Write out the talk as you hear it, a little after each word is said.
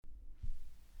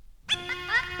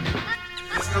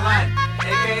Glenn,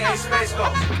 aka Space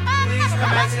Ghost. Please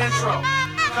commence intro.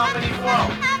 Company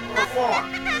flow. Perform.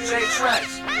 J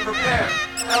Treads. Prepare.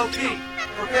 LP.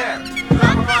 Prepare. You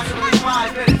have approximately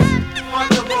 5 minutes. Fund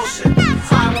the bullshit.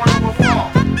 Time Warner will fall.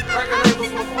 Record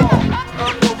labels will fall.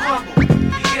 Earth will crumble.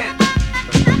 Begin.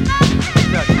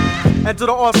 Enter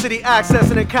the all-city access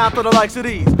and encounter the likes of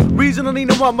these. Regionally,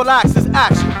 no one relaxes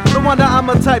action. No wonder I'm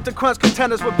a type to crunch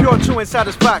contenders with pure chewing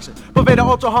satisfaction. Pervade the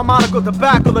ultra-harmonical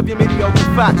tobacco of your mediocre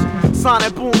faction.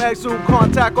 Sonic boom, exhume,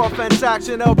 contact, offense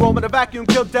action. Elbow in the vacuum,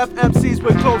 kill deaf MCs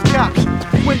with closed captions.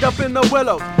 Wind up in the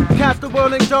willows, cast the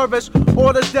whirling dervish.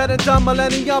 Order dead and done,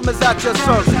 millennium is at your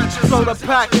service. So the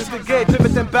pack instigate,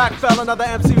 pivot then backfell. Another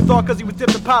MC who thought cause he was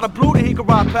dipped in powder blue that he could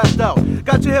rock pastel.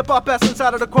 Got your hip-hop essence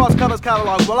out of the cross colors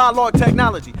catalog. Well, I log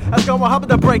technology. That's going Hubbard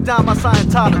to break down my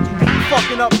Scientology.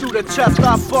 Fucking up through the chest,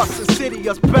 I bust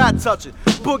insidious, bad touching.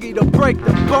 Boogie to break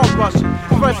the bone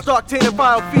rushing. Fresh stock, tainted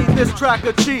file, feed this track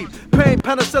achieve. Pain,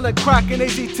 penicillin, crack, and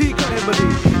AZT couldn't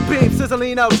believe. Beam,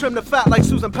 sizzling out, trim the fat like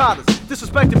Susan Powders.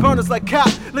 Disrespected burners like Cap,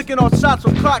 licking off shots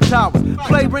from clock towers.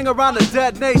 Play ring around the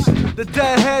dead nation, the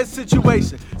dead head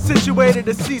situation. Situated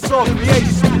to seesaw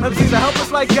creation. MCs are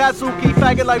helpless like Gatz,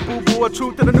 faggot like Boo Boo, a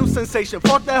truth to the new sensation.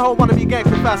 Fuck that whole wannabe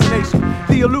gangster fascination.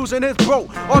 The illusion is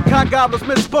broke, all cock gobblers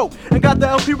misspoke. And got the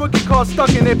LP rookie car stuck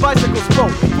in their bicycle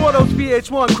spoke. For those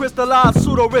VH1 crystallized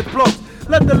pseudo-rich blokes.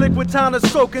 Let the liquid towners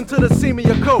soak into the seam of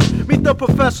your coat. Meet the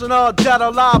professional, data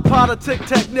live politic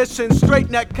technician. Straight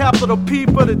neck, capital P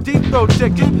for the deep throat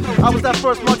ticket. I was that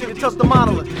first monkey to touch the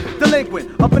monolith.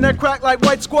 Delinquent, up in that crack like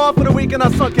White Squad for the weekend.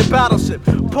 I sunk in battleship.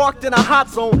 Parked in a hot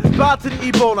zone, bow to the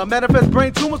Ebola. Manifest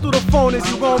brain tumors through the phone as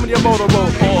you roam in your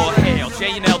Motorola. All hail,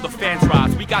 J&L the fans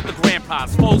rise. We got the grand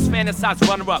prize. Foes fantasize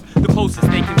runner up, the closest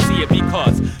they can see it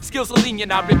because skills are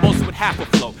lenient, I rip most with half a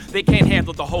flow. They can't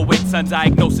handle the whole weight, son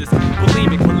diagnosis.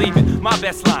 Believe it, my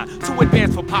best line. Too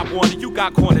advanced for Pop Warner, you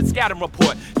got cornered. Scatter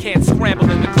report, can't scramble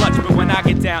in the clutch, but when I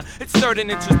get down, it's third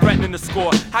and inches threatening the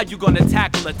score. How you gonna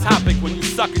tackle a topic when you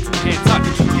suck it, you can't tuck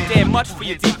it? You too damn much for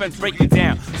your defense, break it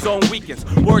down. Zone weakens,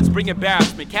 words bring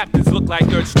embarrassment. Captains look like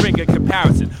third string in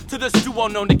comparison to this duo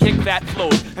known to kick fat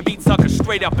flows and beat suckers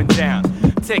straight up and down.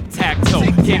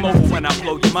 Tic-tac-toe, game over when I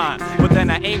blow your mind. But then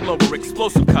I aim lower,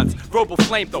 explosive cuts, verbal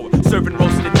flamethrower, serving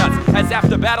roasted nuts. As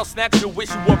after battle snacks, you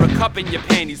wish you wore a cup in your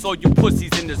panties. All you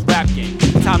pussies in this rap game,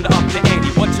 time to up the ante,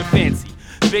 what's your fancy?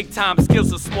 Big time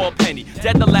skills, a small penny.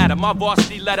 Dead the ladder, my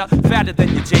varsity letter, fatter than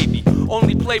your JV.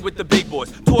 Only play with the big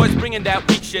boys. Toys bringing that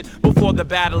weak shit. Before the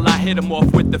battle, I hit them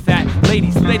off with the fat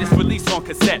ladies. Latest release on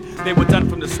cassette. They were done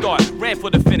from the start. Ran for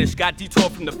the finish. Got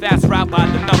detoured from the fast route by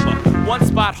the number. One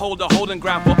spot holder, holding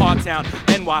ground for our town,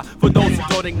 NY. For those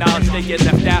who don't acknowledge, they get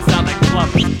left ass out like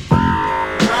plumbers.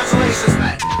 Congratulations,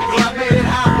 man. You have made it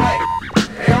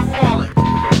halfway. They are falling.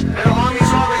 Their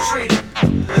armies are retreating.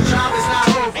 The job is not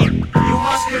over. You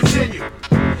must continue.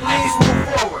 Please move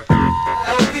forward.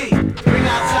 LP, bring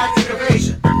out tactic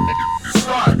evasion.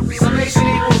 Start. Summation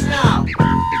equals now.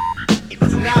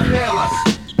 Do not fail us.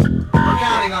 We're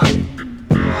counting on you.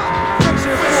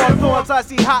 Thorns I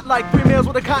see hot like premiers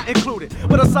with a cot included.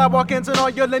 With a sidewalk ends and all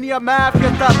your linear math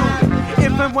gets diluted.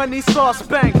 If and when these stars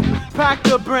spank, pack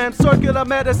the brim, circular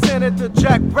medicine at the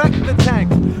jack, wreck the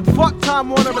tank. Fuck Time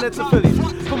Warner and its affiliates.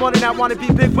 Promoting that wanna be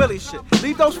Big Willie shit.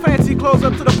 Leave those fancy clothes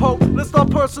up to the Pope. List all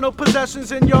personal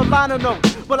possessions in your liner note.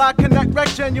 But I connect wreck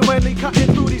genuinely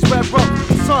cutting through these red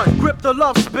ropes. Son, grip the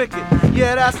love spigot.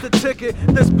 Yeah, that's the ticket.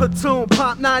 This platoon,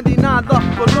 pop 99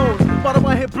 love balloons. But I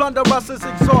want hit blunderussers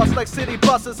exhaust like city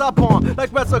buses. I bomb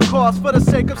like wrestler cars for the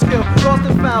sake of skill. Lost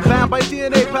and found, bound by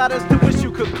DNA patterns to wish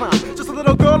you could climb. Just a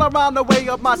little girl around the way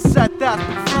of my set, that's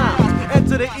the clown.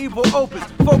 Enter the evil opus,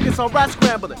 focus on rat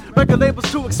scrambling. Record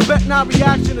labels to expect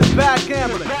non-reaction is bad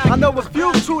gambling. I know a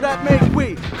few true that make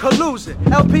we collusion.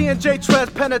 LP and J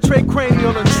Treads penetrate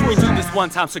cranial intrusion. We do this one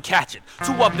time, so catch it.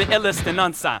 Two of the illest and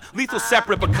unsigned. Lethal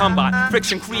separate but combined.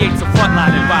 Friction creates a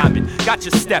frontline environment. Got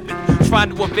you stepping,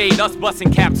 trying to evade us,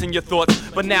 busting caps in your thoughts.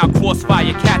 But now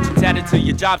crossfire catchings added to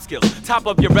your job skills. Top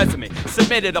of your resume,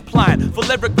 submitted applying for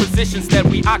lyric positions that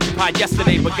we occupied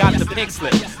yesterday but got the pink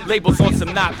slip. Labels on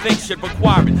some not think shit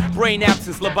requiring brain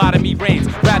absence, lobotomy reigns.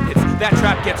 Rap hits, that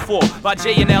trap gets full by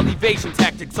J&L evasion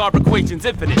tactics. Our equations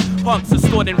infinite. Punks are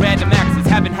stored in random axes,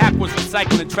 having hackers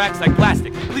recycling tracks like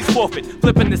plastic. Please forfeit,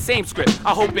 flipping the same script.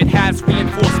 I hope it has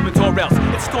reinforcement or else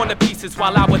it's torn to pieces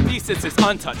while our thesis is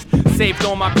untouched. Saved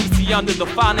on my PC under the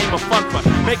file name of Fun Crush.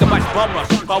 Megabytes bum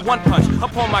rush by one punch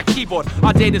upon my keyboard.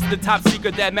 Our data's the top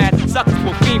secret that mad suckers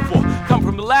will fiend for. Come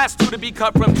from the last two to be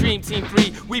cut from Dream Team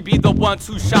 3. We be the ones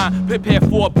who shine, prepare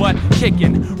for butt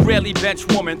kicking. Rarely bench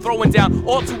woman, throwing down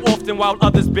all too often while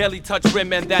others barely touch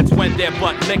rim, and that's when they're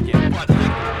butt licking.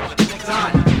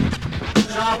 done.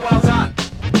 Job well done.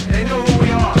 They know who we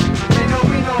are. They know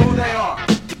we know who they are.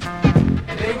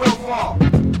 And they will fall.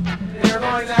 They are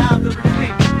going to have to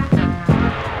retreat.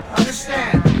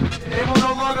 Understand, they will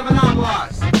no longer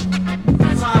monopolize.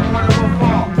 Time Warner will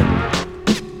fall.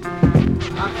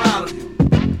 I'm proud of you.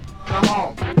 Come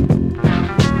home.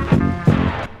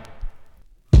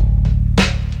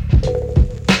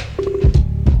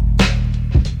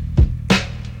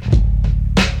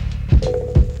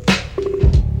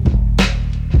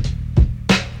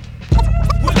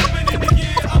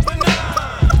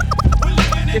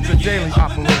 It's a daily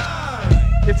operation.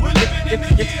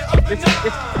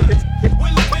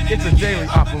 It's a daily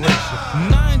operation.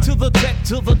 9 to the tech,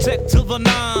 to the tech, to the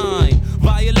 9.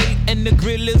 Violate and the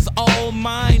grill is all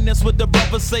mine. That's what the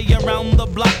brothers say around the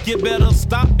block. You better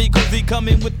stop because he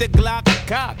coming with the Glock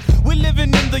cock. We're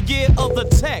living in the year of the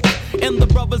tech, and the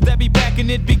brothers that be backing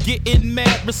it be getting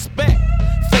mad respect.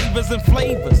 Favors and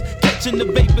flavors, catching the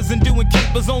vapors and doing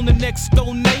capers on the next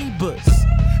door neighbors.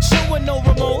 Showing no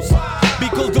remorse,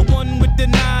 because the one with the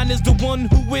 9 is the one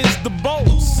who is the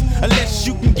boss. Unless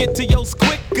you can get to yours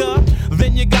quicker,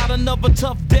 then you got another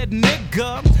tough dead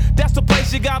nigga. That's the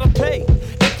price you gotta pay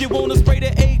if you wanna spray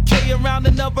the AK around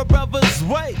another brother's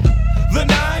way. The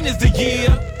 9 is the year,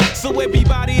 so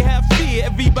everybody have fear,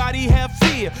 everybody have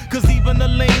fear. Cause even a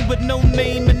lame with no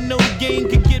name and no game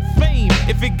can get fame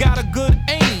if it got a good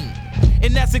aim.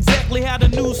 And that's exactly how the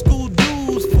new school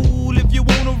do's, fool. If you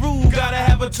wanna rule, gotta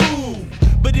have a tool.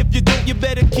 But if you don't, you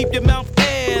better keep your mouth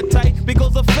airtight,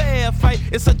 because a fair fight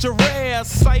is such a rare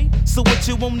sight. So what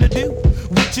you wanna do?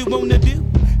 What you wanna do?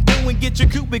 Go and get your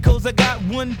crew, because I got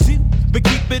one too. But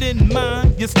keep it in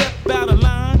mind, you step out of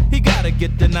line, he gotta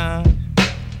get the 9.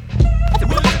 We're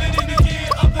living in the year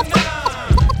of the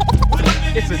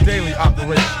 9. It's a daily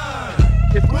operation.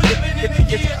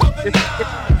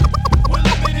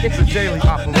 It's a daily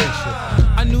operation.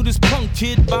 I knew this punk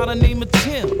kid by the name of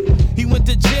Tim. He went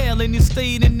to jail and he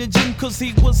stayed in the gym cause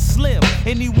he was slim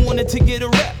and he wanted to get a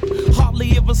rep.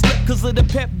 Hardly ever slept cause of the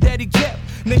pep that he kept.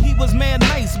 Now he was mad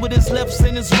nice with his lefts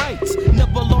and his rights.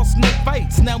 Never lost no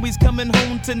fights, now he's coming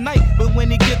home tonight. But when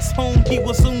he gets home, he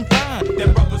will soon find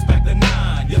that brother's back to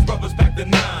 9, yes brother's back to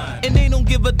 9. And they don't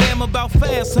give a damn about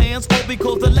fast hands, all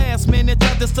because the last man that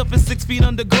tried this stuff is 6 feet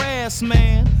under grass,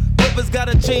 man. Brothers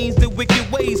gotta change their wicked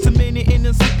ways. Too many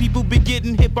innocent people be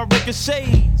getting hit by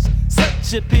ricochets.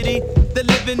 Such a pity that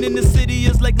living in the city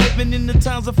is like living in the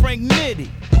times of Frank Nitty.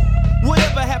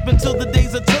 Whatever happened to the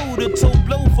days of toe-to-toe,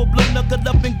 blow for blow, knuckle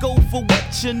up and go for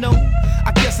what you know.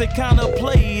 I guess it kinda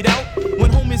played out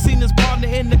when homie seen his partner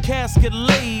in the casket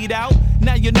laid out.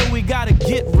 Now you know he gotta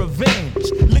get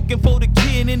revenge, looking for the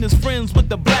kid and his friends with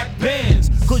the black bands.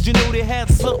 Cause you know they had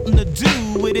something to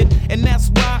do with it, and that's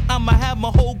why I'ma have my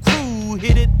whole crew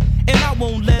hit it. And I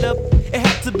won't let up, it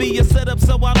has to be a setup,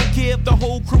 so I don't care if the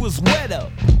whole crew is wet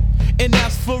up. And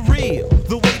that's for real,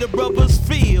 the way the brothers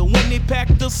feel when they pack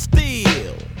the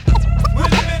steel. We're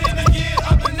living in the year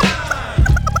of the 9.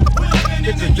 We're living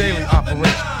It's a daily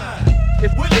operation.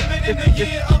 We're living in the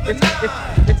year of the 9.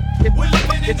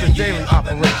 It's a daily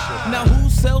operation. Now who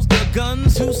sells the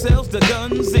guns? Who sells the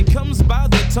guns? It comes by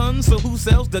the ton, so who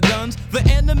sells the guns? The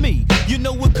enemy, you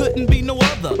know it couldn't be no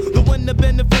other. The one that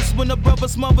benefits when a brother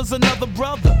smothers another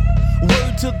brother.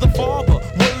 Word to the father,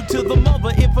 word to the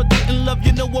mother. If I didn't love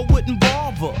you, no I wouldn't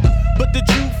bother. But the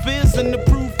truth is, and the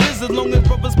proof is, as long as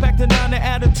brothers pack the 9, the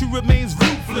attitude remains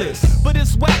ruthless. But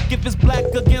it's whack if it's black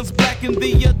against black in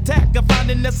the attack. I find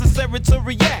it necessary to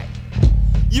react.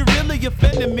 You really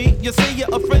offended me. You say you're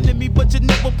a friend of me, but you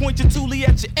never point your toolie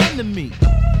at your enemy.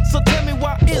 So tell me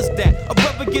why is that? A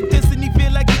brother get this and he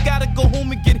feel like he gotta go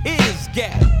home and get his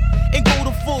gap and go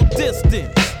the full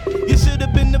distance. You should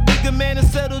have been the bigger man and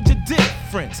settled your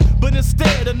difference. But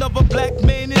instead another black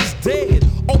man is dead.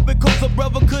 All because a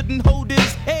brother couldn't hold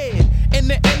his head. And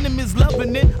the enemy's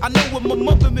loving it. I know what my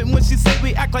mother meant when she said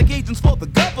we act like agents for the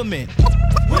government.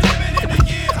 We're living in the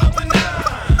year of the 9.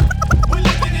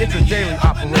 It's a daily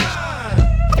operation.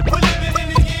 We're living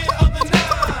in the year of the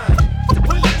 9.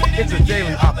 We're living It's a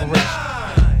daily operation.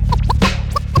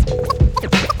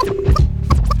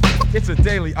 It's a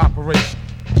daily operation.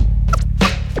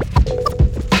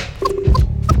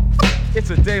 It's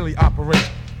a daily operation.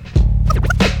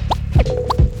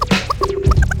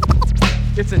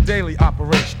 It's a daily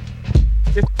operation.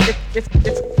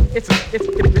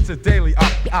 It's a daily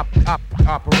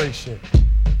operation.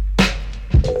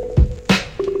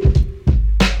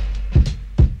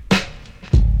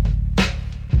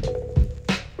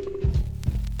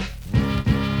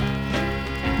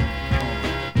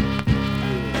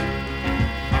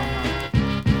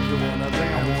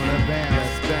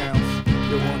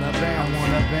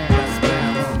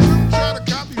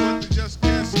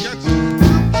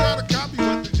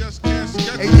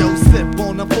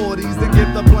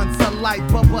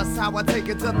 bust how I take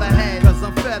it to the head, cause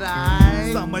I'm fed,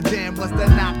 aight? Summer Jam was the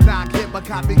knock hit, but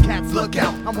copycats look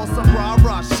out. I'm on some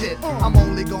rah-rah shit. I'm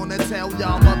only gonna tell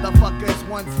y'all motherfuckers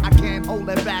once. I can't hold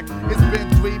it back. It's been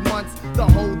 3 months, the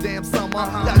whole damn summer.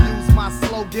 Y'all use my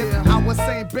slogan. I was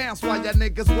saying bounce while y'all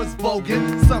niggas was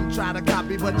voguing. Some try to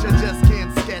copy, but you just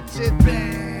can't sketch it.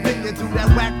 Bam. Then you do that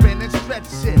whack bend and stretch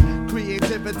shit.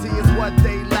 Creativity is what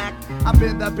they lack. I've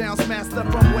been the bounce master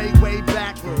from way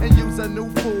back, and use a new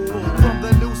fool from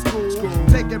the new school.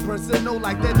 Take it personal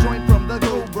like that joint from the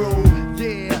guru.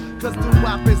 Yeah, cause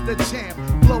doo-wop is the champ.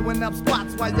 Blowing up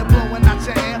spots while you're blowing out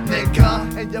your amp,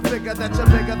 nigga. And you figure that you're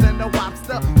bigger than the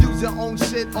wobster. Use your own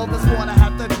shit, all this water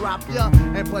have to drop ya.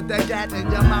 And put that gat in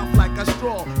your mouth like a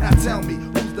straw. Now tell me,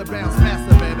 who's the bounce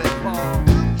master, baby? Paul.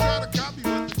 Try to copy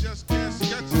what you just can't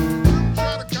sketch it.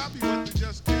 Try to copy what you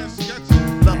just can't sketch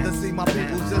it. Love to see my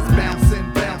people just bouncing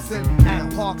at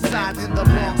Parkside in the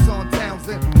Bronx on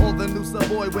Townsend. Or the new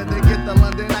Savoy where they get the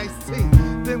London iced tea.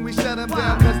 Then we shut them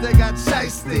down cause they got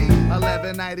shiesty.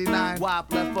 11.99,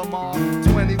 WAP left them off.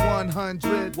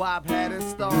 2100, WAP had it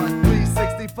start.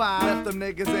 365, left them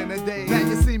niggas in the day. Now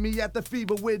you see me at the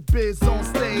Fever with Biz on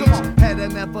stage. Head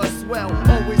and never swell,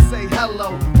 always say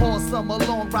hello. All summer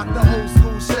long, rock the old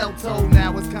school shell toe.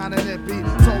 Now it's kinda nippy,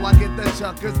 so I get the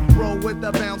chuckers. Roll with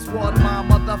the bounce squad, my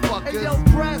motherfuckers. Hey yo,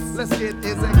 press, let's get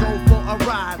is and go for a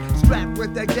ride. Strapped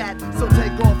with the gat, so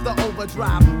take off the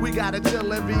overdrive. We gotta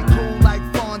chill and be cool like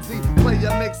Fonzie. Play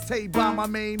a mixtape by my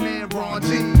main man Ron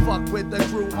G. Fuck with the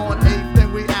crew on 8th,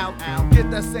 then we out. Get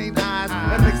the same eyes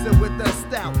and mix it with the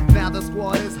stout. Now the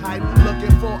squad is hype,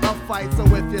 looking for a fight. So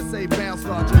if you say bounce,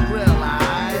 guard your grill,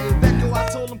 aight? That go, I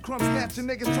told them crumb snatching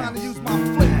niggas trying to use my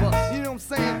flavor. You know what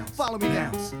I'm saying? Follow me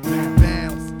down.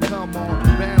 Bounce, come on,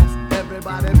 bounce.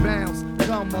 Everybody bounce,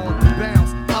 come on,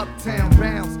 bounce. Uptown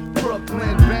bounce,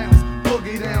 Brooklyn bounce,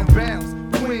 boogie down bounce,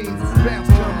 Queens bounce.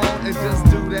 Come on and just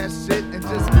do that shit and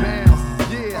just bounce.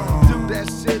 Yeah, do that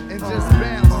shit and just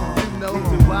bounce. You know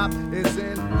doo-wop is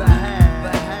in the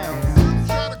house.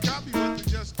 Try to copy what you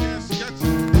just can't sketch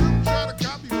it. Try to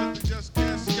copy what you just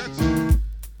can't sketch it.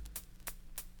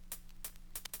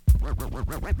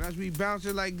 As we bounce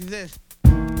it like this,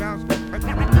 bounce it like this,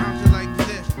 bounce it like this.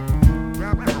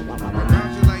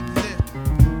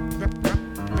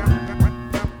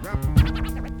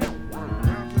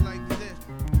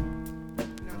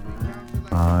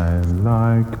 I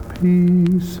like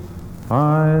peace,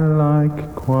 I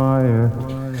like quiet.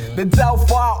 The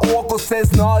Delphi Oracle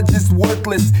says knowledge is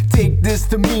worthless. Take this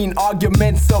to mean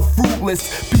arguments are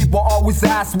fruitless. People always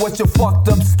ask what's your fucked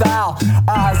up style.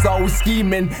 Eyes always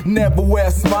scheming, never wear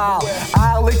a smile.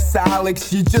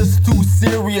 Alex, you're just too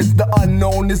serious. The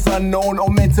unknown is unknown or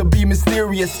meant to be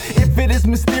mysterious. If it is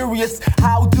mysterious,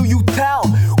 how do you tell?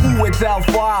 Who at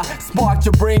Delphi? Spark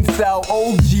your brain cell,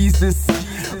 oh Jesus.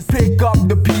 Pick up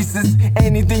the pieces,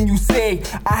 anything you say,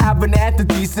 I have an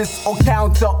antithesis or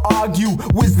counter argue.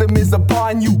 Wisdom is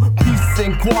upon you, peace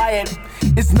and quiet.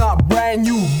 It's not brand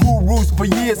new, gurus for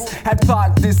years have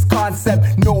taught this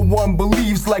concept. No one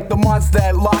believes like the monster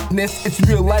at Loch Ness. It's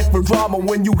real life for drama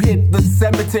when you hit the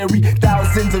cemetery.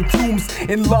 Thousands of tombs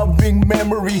in loving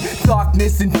memory.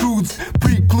 Darkness intrudes,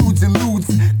 precludes, eludes.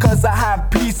 Cause I have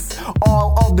peace,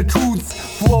 all of the truths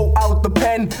flow out the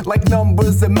pen like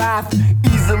numbers and math.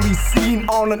 Easily seen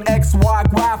on an XY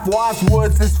graph. Wise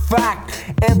words is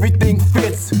fact, everything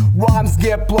fits. Rhymes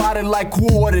get plotted like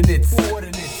coordinates.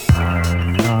 I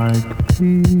like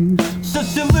peace.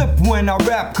 Shut your lip when I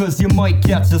rap, cause you might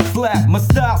catch a slap. My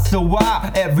style's so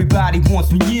wild, everybody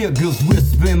wants me near. Girls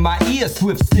whisper in my ear,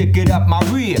 swift stick it up my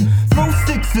rear. Throw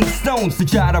sticks and stones to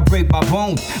try to break my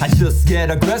bones. I just get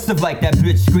aggressive like that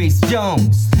bitch Grace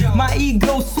Jones. My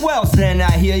ego swells and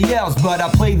I hear yells, but I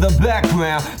play the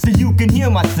background so you can hear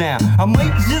my sound. I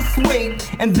might just wait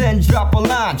and then drop a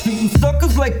line. Treating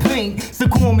suckers like paint, so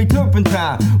call me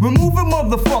turpentine. Removing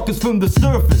motherfuckers from the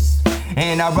surface.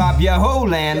 And I rob your whole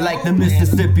land like the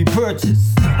Mississippi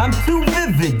Purchase. I'm too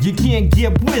vivid, you can't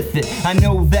get with it. I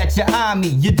know that you eye me,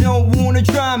 you don't wanna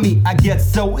try me. I get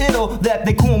so ill that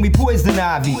they call me Poison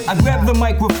Ivy. I grab the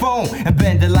microphone and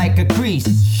bend it like a crease.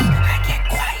 Shh, I get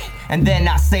quiet, and then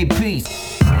I say peace.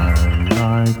 I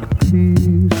like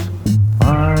peace,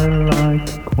 I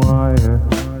like quiet.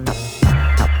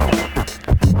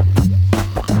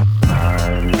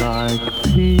 I like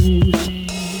peace.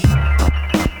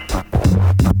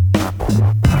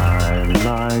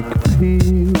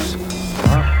 Peace.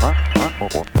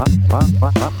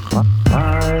 I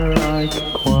like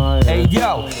quiet. Hey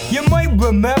yo, you might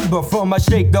remember timbre from I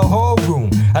shake the whole room.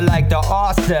 I like the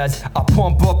R says, I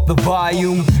pump up the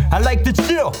volume. I like to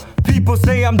chill, people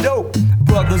say I'm dope.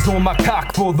 Brothers on my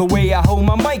cock for the way I hold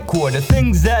my mic cord. The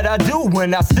things that I do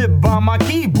when I sit by my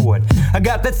keyboard. I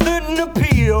got that certain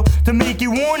appeal to make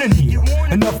you wanna kneel.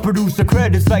 Enough producer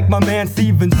credits like my man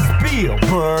Steven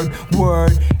Spielberg.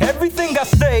 Word, everything I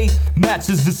say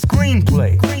matches the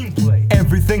screenplay.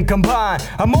 Everything combined,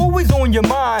 I'm always on your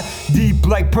mind. Deep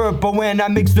like purple when I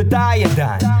mix with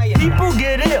iodine. People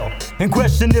get ill and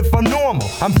question if I'm normal.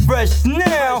 I'm fresh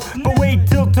now, but wait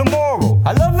till tomorrow.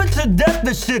 I love it to death,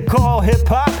 the shit called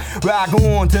hip-hop. Rock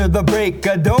on to the break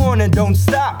of dawn and don't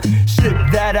stop. Shit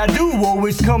that I do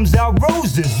always comes out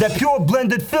roses. That pure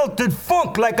blended filtered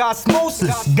funk like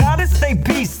osmosis. Gotta say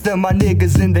peace to my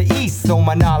niggas in the east, so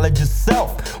my knowledge of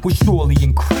self will surely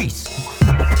increase.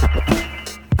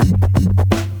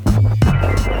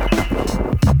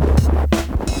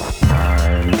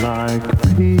 I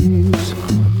like peace,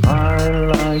 I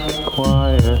like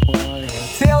quiet.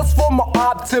 Tales from an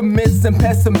optimist and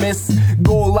pessimist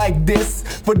go like this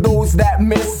for those that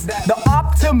miss. The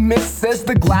optimist says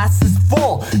the glass is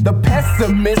full. The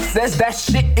pessimist says that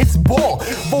shit is bull.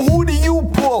 But who do you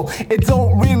pull? It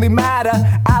don't really matter.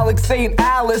 Alex St.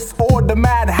 Alice or the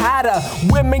Mad Hatter.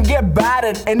 Women get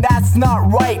battered and that's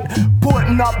not right.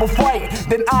 Putting up a fight,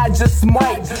 then I just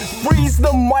might freeze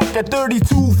the mic at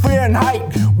 32 Fahrenheit.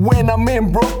 When I'm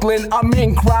in Brooklyn, I'm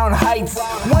in Crown Heights.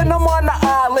 When I'm on the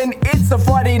island, it's a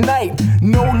Friday night.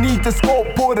 No need to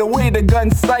scope, put away the gun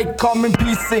sight. Come in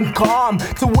peace and calm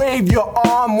to wave your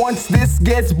arm. Once this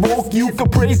gets broke, you can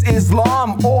praise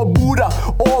Islam or Buddha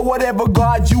or whatever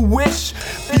God you wish.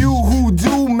 Few who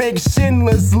do make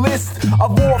Schindler's List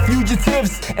of all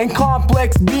fugitives and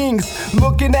complex beings.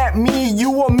 Looking at me,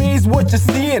 you amazed what you're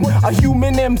seeing. A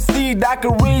human MC that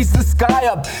can raise the sky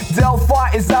up.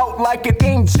 Delphi is out like an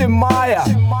ancient Maya.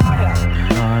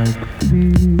 I like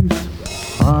peace,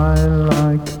 I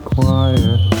like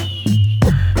quiet.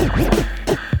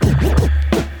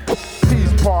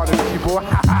 Peace party people,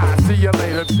 see you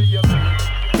later.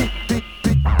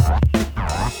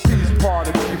 Peace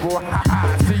party people,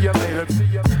 see you later.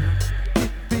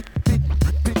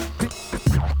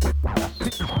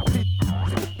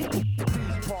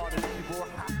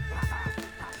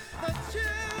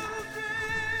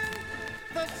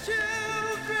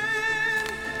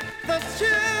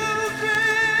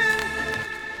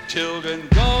 Children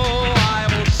go, I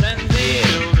will send thee.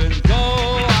 Children go,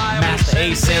 I will Master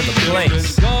send Ace and the thee.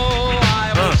 Blinks. Children go,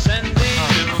 I will send thee.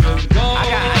 Children go, I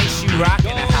got Ice You Rock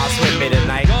in the house with me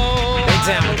tonight. They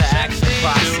down with the action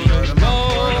posse.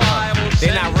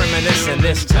 They not reminiscing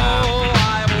this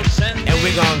time. And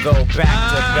we gonna go back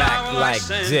to back like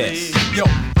this. Yo,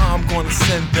 I'm gonna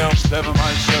send them 7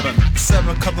 by 7.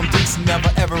 7 cause them dicks never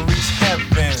ever reach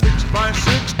heaven. 6 by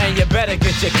 6. And you better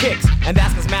get your kicks. And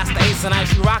that's cause Master Ace and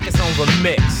Ice You Rock is on the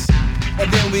mix.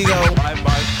 And then we go 5 by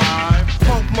 5.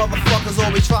 punk motherfuckers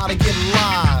always try to get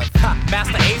alive. Ha,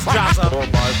 Master Ace drops a 4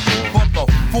 by 4. But the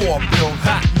 4 bill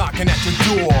knocking at your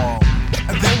door.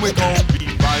 And then we go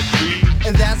 3 by 3.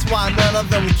 And that's why none of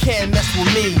them can mess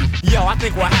with me. Yo, I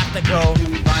think we'll have to go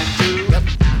 2 by 2. Yep.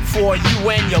 For you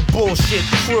and your bullshit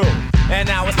crew. And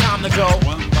now it's time to go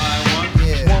 1 by 1.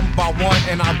 Yeah. 1 by 1,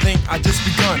 and I think I just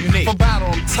begun. Unique. For battle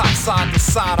on top, side to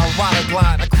side, I ride a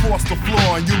glide across the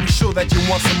floor, and you'll be sure that you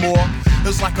want some more.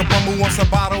 It's like a bum who wants a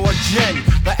bottle of gin.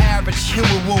 The average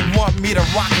human will want me to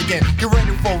rock again. Get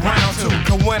ready for round 2,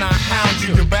 cause when I hound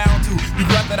you, you're bound to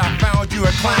regret that I found you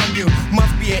and clown you.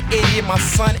 Must be an idiot, my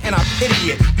son, and I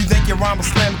pity it. You think your rhyme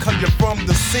is slam cause you're from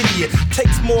the city. It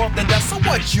takes more than that, so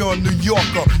what, you're a New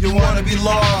Yorker. You wanna be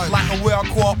large, like a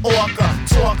well-core orca.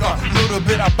 Talker, little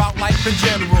bit about life in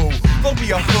general. Don't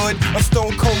be a hood, a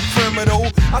stone cold criminal.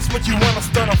 That's what you wanna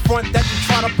start a front that you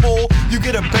try to pull. You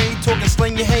get a bang, talking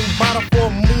slang, you hang bottom for a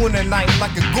moon and night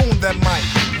like a goon that might,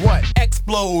 what,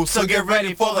 explode. So get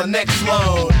ready for the next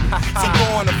load. So go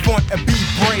on the front and be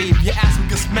brave. Your ass will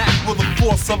get smacked with the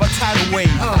force of a tidal wave.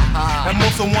 And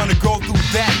most don't wanna go through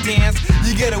that dance.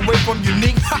 You get away from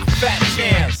unique, hot, fat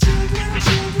chance.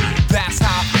 That's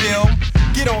how I feel.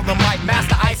 Get on the mic,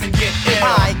 Master Ice, and get ill.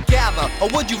 I gather, or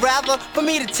would you rather for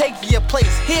me to take your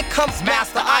place? Here comes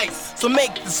Master Ice, so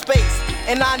make the space.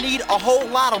 And I need a whole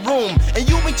lot of room. And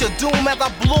you meet your doom as I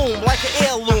bloom like an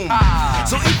heirloom.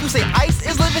 So if you say Ice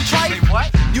is living trife,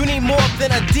 you need more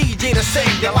than a DJ to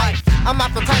save your life. I'm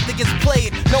not the type that gets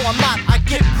played, no I'm not, I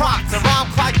get props. And rhyme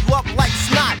clog you up like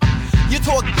snot. You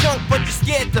talk junk, but you're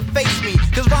scared to face me.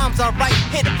 Cause rhymes are right,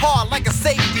 hit hard like a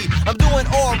safety. I'm doing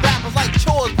all rappers like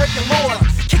chores, breaking laws.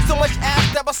 Kick so much ass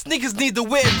that my sneakers need to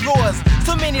wear drawers.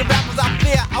 So many rappers I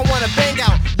fear I wanna bang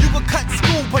out. You could cut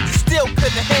school, but you still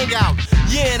couldn't hang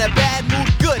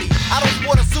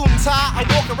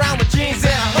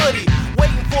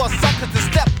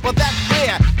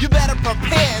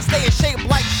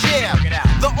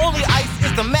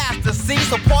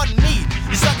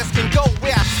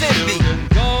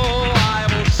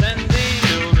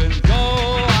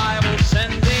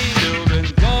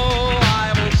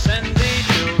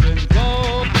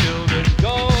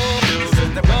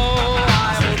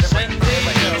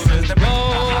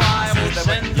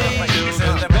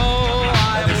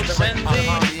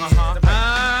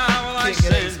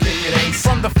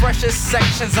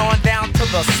sections on down to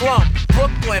the slum.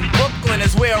 Brooklyn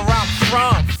is where I'm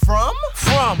from.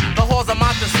 From the halls of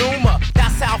Montezuma.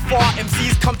 That's how far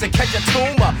MCs come to catch a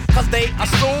tumor. Cause they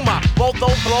assume I won't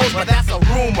throw blows, but that's a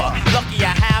rumor. Lucky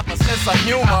I have a sense of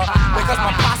humor, because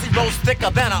my posse rolls thicker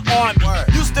than an army.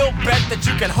 You still bet that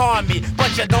you can harm me,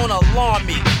 but you don't alarm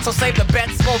me. So save the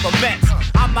bets for the Mets.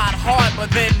 I'm not hard,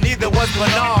 but then neither was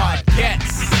Bernard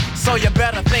Gatz. So you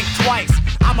better think twice.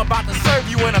 I'm about to serve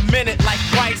you in a minute like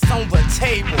rice on the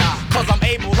table. Cause I'm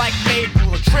able like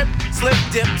Mabel to trip, slip,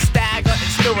 dip, stagger,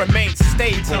 and still remain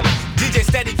stable. DJ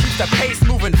Steady keeps the pace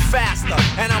moving faster,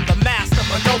 and I'm the master,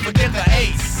 but don't forget the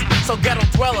ace. So ghetto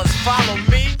dwellers, follow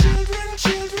me.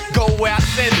 Go where I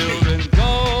send me. Children,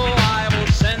 go, I will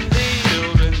send thee.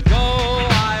 Children, go,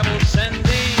 I will send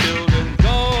thee. Children, go,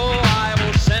 I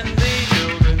will send thee.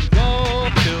 Children, go,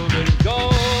 children,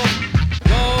 go.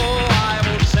 Go, I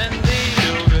will send thee.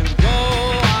 Children, go,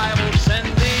 I will send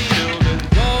thee. Children,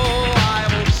 go, I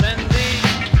will send thee.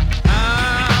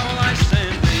 How will I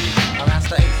send thee? I'm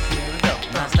Master Ace, here we go.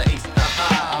 Master Ace,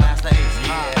 I'm Master Ace,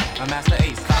 yeah. I'm Master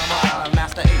Ace, come on. I'm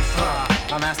Master Ace,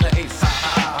 I'm Master Ace,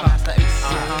 I'm Master Ace,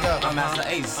 I'm Master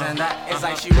Ace, and that is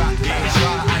Icy Rock, Icy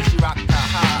Rock, Icy Rock,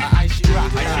 Icy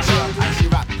Rock, Icy Rock, Icy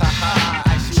Rock,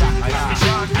 Icy Rock,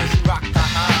 Icy Rock,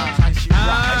 Icy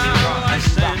Rock,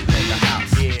 Icy Rock, in the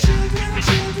house, yeah.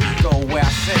 Go where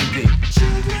I send thee.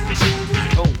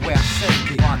 Go where I send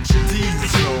thee. Mark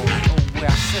Diesel. Go where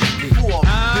I send thee. Building.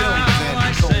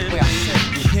 Go where I send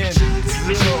thee.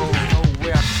 Kenzo. Go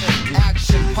where I send thee.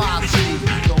 Action Posse.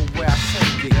 Go where I send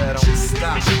thee. Yeah, don't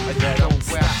stop. Yeah, don't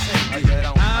where I send thee. Yeah,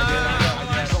 don't.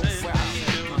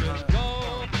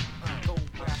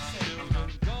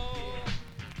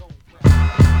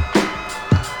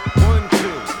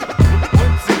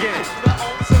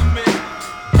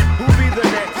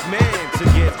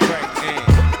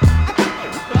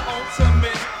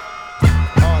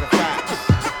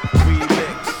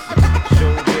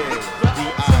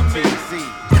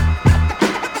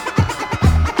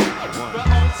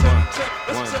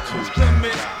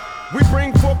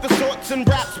 And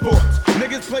rap sports.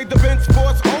 Niggas play the bench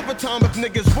sports overtime if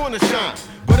niggas wanna shine.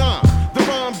 But the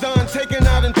rhyme done taking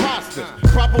out imposters.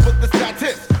 Proper with the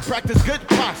statistics, practice good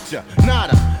posture.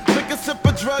 Nada, lick a sip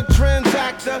of drug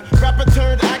transactor. Rapper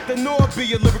turned actor, nor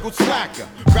be a lyrical slacker.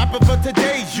 Rapper for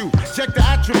today's you, check the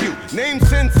attribute. Name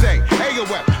Sensei,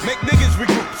 AOF, make niggas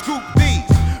regroup. Scoop these,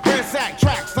 ransack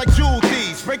tracks like Jewel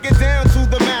D's. Break it down to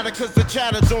the matter cause the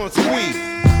chatter's on squeeze.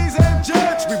 And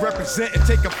judge, we represent and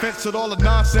take offense at all the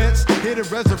nonsense. Here to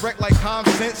resurrect like common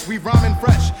sense. We rhyming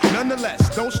fresh,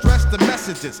 nonetheless. Don't stress the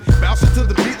messages. Bouncing to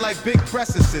the beat like big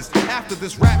presses. After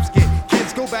this rap skit,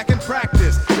 kids go back and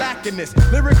practice. Lacking this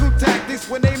lyrical tactics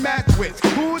when they match wits.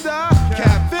 Who the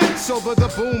catfish over the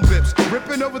boom bips.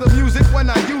 Ripping over the music when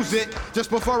I use it. Just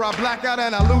before I black out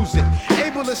and I lose it.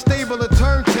 Able to stable a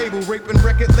turntable. Raping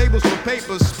record labels for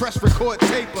papers. Press record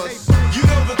tapers. You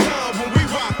know the time when we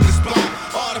rock the spot.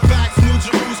 Artifacts, New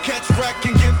Jerusalem, catch wreck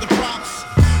and get the props.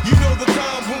 You know the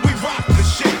time when we rock the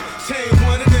shit. Tame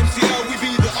one and MCL, we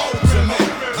be the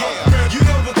ultimate. Yeah, you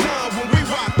know the time when we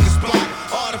rock the spot.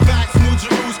 Artifacts, New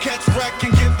Jerusalem, catch wreck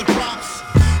and get the props.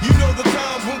 You know the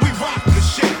time when we rock the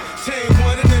shit. Tame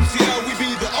one and MCL, we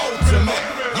be the ultimate.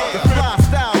 Yeah, the fly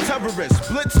style terrorists,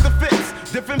 blitz the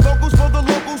fits. Different vocals for the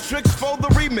locals, tricks for the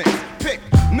remix. Pick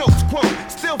notes, quote,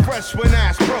 still fresh when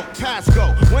ass broke. Pass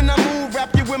go. When I move,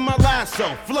 rap you with my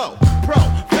lasso. Flow,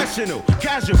 professional,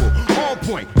 casual, on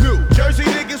point. New Jersey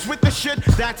niggas with the shit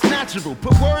that's natural.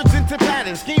 Put words into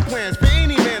patterns, scheme plans for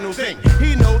any man who think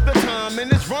he know the time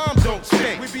and his rhyme don't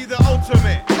stink. We be the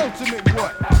ultimate. Ultimate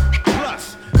what?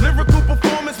 Plus, lyrical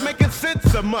performance making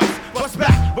sense a must. Bust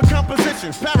back with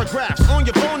compositions, paragraphs on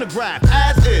your phonograph.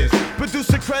 As is,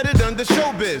 producer credit under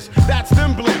Showbiz. That's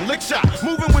them blend, lick shot,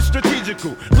 moving with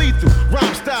strategical, lethal,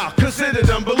 rhyme style, considered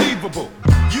unbelievable.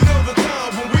 You know the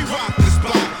time when we rock the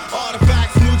spot.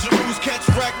 Artifacts, New Jerusalem, catch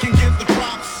wreck and get the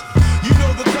props. You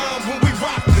know the time when we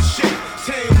rock the shit.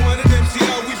 Tame one and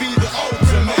MCL, we be the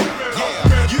ultimate.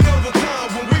 Yeah, you know the time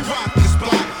when we rock the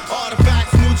spot.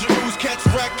 Artifacts, New Jerusalem, catch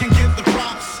wreck and get the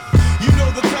props. You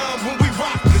know the time when we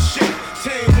rock the shit.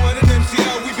 Tame one and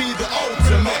MCL, we be the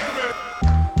ultimate.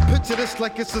 Picture this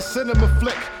like it's a cinema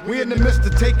flick. We in the midst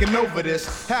of taking over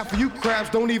this. Half of you crabs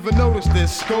don't even notice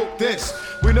this. Scope this.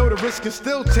 We know the risk and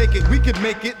still take it. We could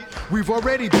make it. We've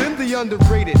already been the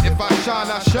underrated. If I shine,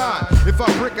 I shine. If I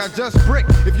brick, I just brick.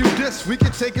 If you diss, we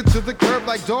can take it to the curb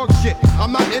like dog shit.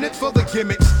 I'm not in it for the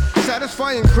gimmicks.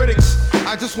 satisfying critics.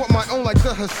 I just want my own like the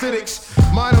Hasidics.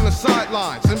 Mine on the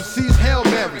sidelines, MC's Hail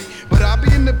Mary. But I'll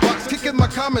be in the box kicking my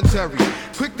commentary.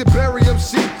 Quick to bury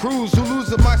MC crews who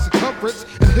lose my circumference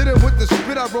and hit him with the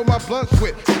spit I roll my blunts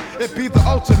with. It be the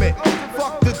ultimate.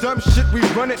 Fuck the dumb shit, we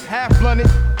run it, half blunted.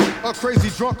 A crazy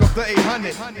drunk of the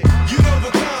 800. You know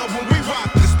the time when we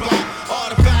rock the spot.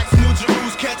 Artifacts, new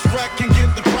Jerusalem, catch wreck and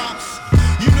get the props.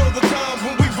 You know the time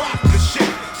when we rock the shit.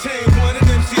 Tame one and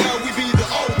MCL, we be the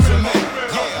ultimate.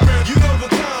 Yeah. You know the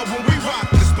time when we rock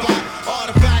the spot.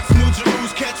 Artifacts, new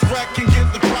Jerusalem, catch wreck and get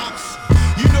the props.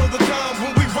 You know the time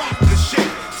when we rock the shit.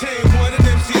 Tame one and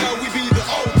MCL, we be the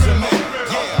ultimate.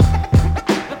 Yeah.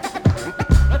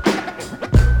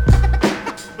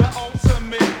 The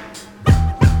ultimate.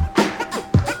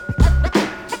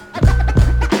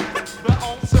 The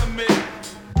ultimate.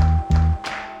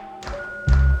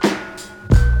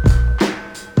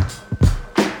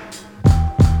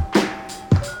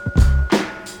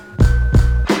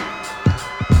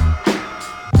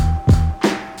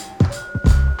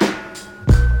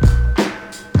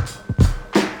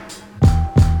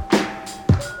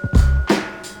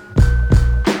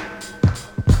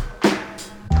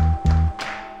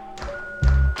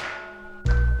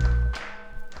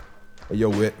 Hey, yo,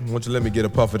 Wit, why don't you let me get a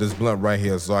puff of this blunt right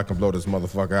here so I can blow this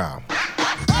motherfucker out?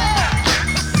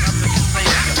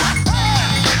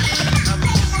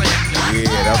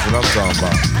 Yeah, that's what I'm talking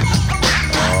about.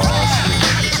 Oh, shit.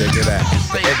 Check it out.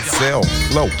 The Excel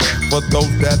flow. For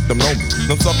those that don't know me,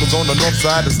 them suckers on the north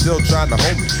side are still trying to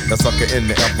hold me. That sucker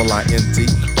in the F-L-I-N-T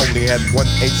only had one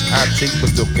H-I-T, but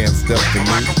still can't step to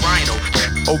me.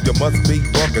 Oh, you must be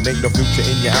bugging, ain't no future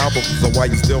in your album, so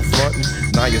why you still frontin'?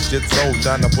 Now your shit's sold,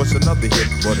 trying to push another hit,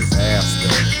 but it's half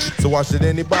still. So why should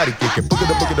anybody kick it?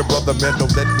 Boogie the brother, man,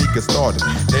 don't let me get started.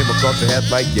 Name across your head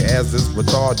like your ass is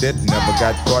retarded. Never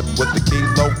got caught with the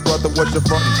kilo, brother, what you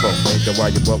frontin' for? Ain't that why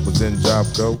your butt was in job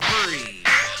go?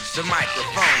 The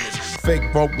microphone is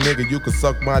fake broke nigga, you can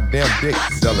suck my damn dick.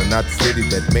 Selling out the city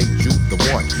that made you the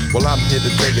one. Well, I'm here to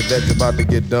tell you that you're about to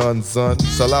get done, son.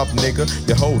 Sell out, nigga,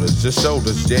 your holders, your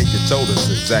shoulders, yeah, you told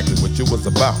us exactly what you was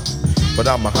about. But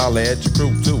I'ma holler at your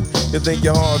crew too. You think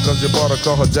you're hard cause you bought a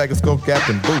car, her jacket, skull cap,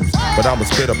 and boots. But I'ma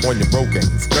spit up on your broke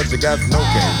games, cause you got no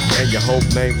game. And your whole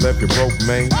name left you broke,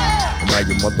 man. And now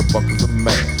you motherfuckers a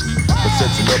man. But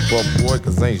set you up, boy,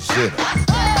 cause ain't shit.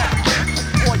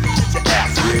 Boy, you get your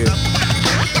ass kicked. Yeah.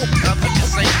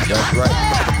 That's right.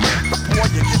 Boy,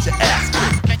 you get your ass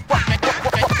kicked.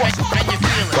 Can you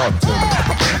feel it? Talk to me.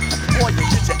 Boy, you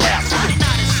get your ass kicked.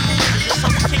 Not as smooth as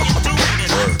something can you do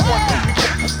it?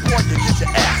 Boy, you get your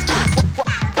ass kicked.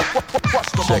 Watch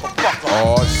the check. motherfucker.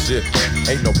 Oh shit,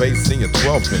 ain't no bass in your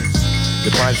 12-inch.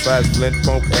 Your pint-sized flint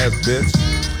punk ass bitch,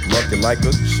 lucky like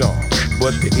a charm.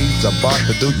 But the E's about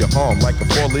to do you harm like a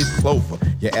 4-leaf clover.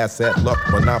 Your ass had luck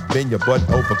when I bend your butt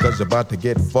over cause you're about to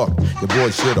get fucked. Your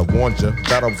boy should've warned you,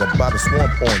 thought I was about to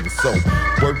swamp on you. So,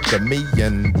 word to me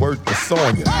and word to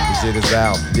Sonya. The shit is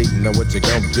out, didn't know what you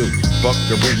gon' do. Fuck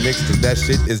the remix cause that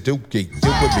shit is dookie.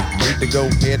 You with me, need to go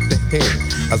head to head.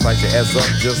 I slice your ass up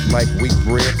just like wheat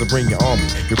bread to bring your army.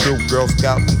 Your crew, Girl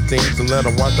Scout and teams and let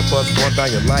them watch the bus run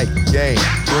down your life. Game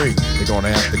 3, they're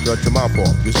gonna have to cut your mouth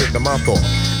off. You shit the mouth off.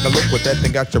 Now look what that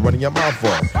thing got you running your mouth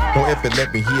off. Don't if it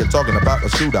let me hear talking about a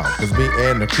shootout. Cause me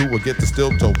and the crew will get the steel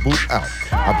toe boot out.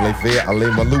 I play fair, I lay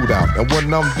my loot out. And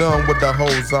when I'm done with the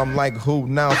hoes, I'm like, who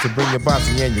now to bring your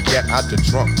bossy and you get out your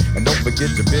trunk. And don't forget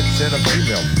your bitch and a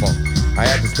female funk. I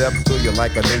had to step to you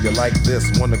like I knew you like this.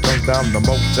 When it comes down to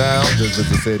Motown, this is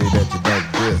the city that you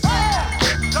don't diss.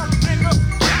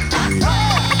 Yeah.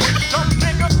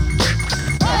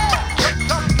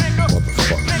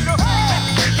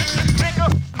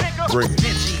 Bring it.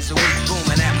 Benji's a week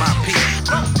booming at my peak.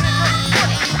 I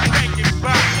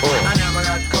never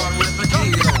got caught with a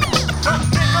key.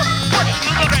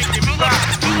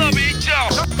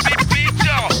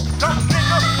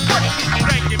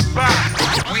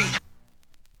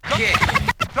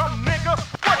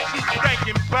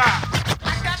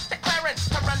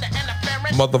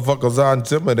 Motherfuckers are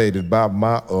intimidated by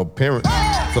my appearance.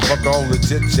 So fuck all the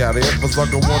chit chat. If a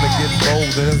sucker wanna get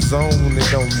bold in his zone, it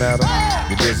don't matter.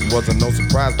 It just wasn't no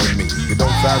surprise to me. You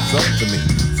don't size up to me,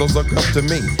 so suck up to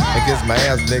me and kiss my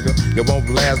ass, nigga. You won't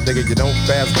last, nigga. You don't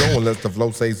fast go unless the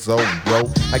flow say so, bro.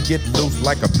 I get loose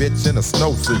like a bitch in a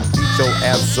snowsuit. Eat your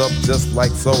ass up just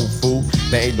like soul food.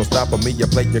 There ain't no stopping me. You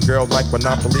play your girl like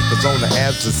Monopoly, cause on the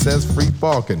ass it says free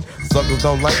barking. Suckers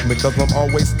don't like me cause I'm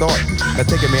always starting. Now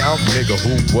taking me out, nigga,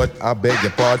 who, what, I beg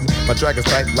your pardon. My track is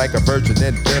tight like a virgin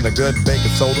and then a good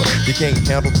baking soda. You can't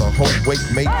handle the whole weight,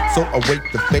 mate, so await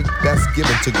the fate that's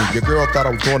given to you. Your girl thought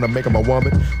I was gonna make him a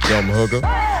woman, dumb hooker.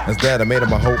 Instead, I made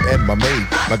him a hoe and my maid.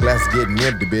 My glass is getting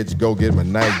empty, bitch. Go get my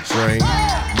night train.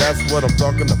 That's what I'm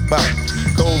talking about.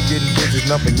 Cold getting bitches,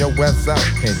 numping your west out.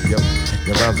 And yo,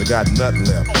 your rounds have got nothing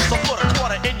left. So put a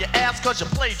quarter in your ass cause you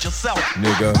played yourself.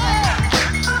 Nigga.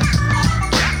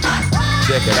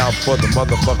 Check it out for the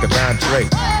motherfucking entree.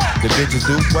 The bitches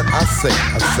do what I say.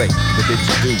 The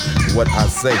bitches do what I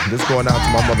say. This going out to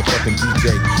my motherfucking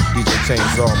DJ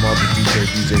Chainsaw, my other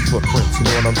DJ Footprints. You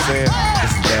know what I'm saying?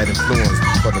 This is Bad Influence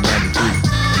for the 93.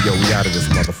 And yo, we out of this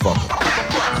motherfucker.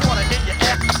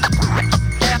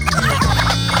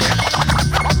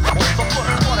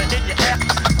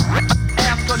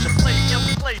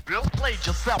 Played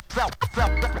yourself.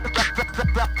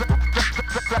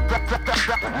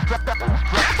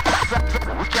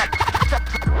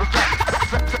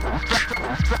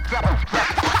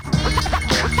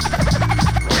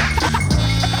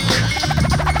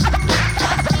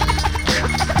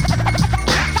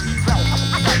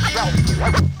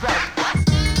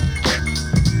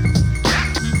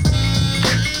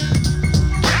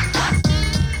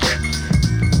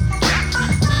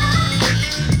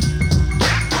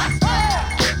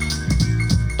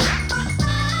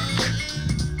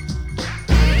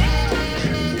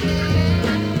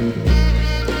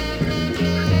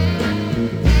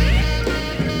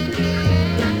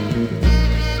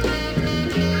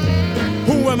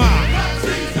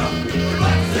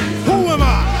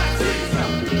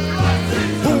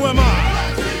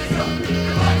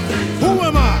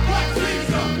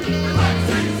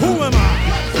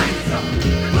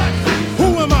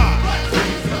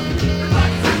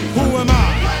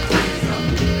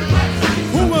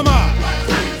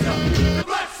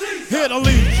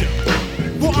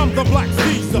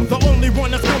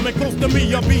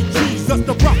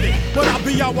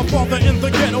 Our father in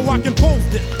the ghetto, I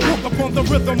composed it. Walk upon the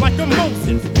rhythm like a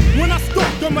Moses. When I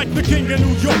stalk, I'm like the king of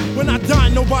New York. When I die,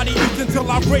 nobody eats until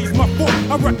I raise my fork.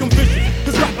 I reckon vision,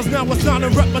 cause rappers now are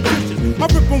signing repetition. I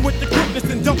rip them with the quickness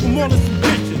and dump them all in some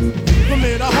ditches. From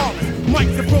here to Hollis,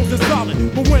 mics are frozen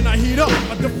solid. But when I heat up,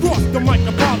 I defrost the mic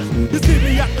abolish. You see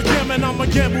me at the jam and I'm a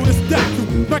gamble to step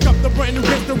to. Back up the brand new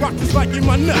gangster rock just like in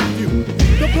my nephew.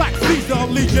 The Black Caesar,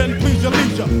 Allegiant, and please your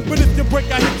leisure. But if you break,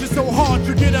 I hit you so hard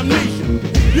you get amnesia.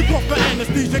 You go for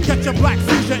anesthesia, catch a black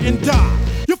seizure and die.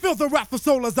 You feel the wrath of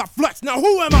soul as I flex. Now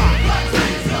who am I?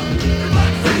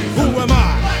 Who am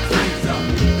I?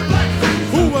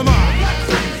 Who am I?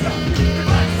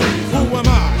 Who am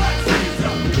I?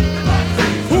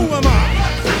 Who am I?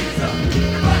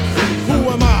 Who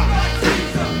am I?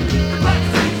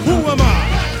 Who am I?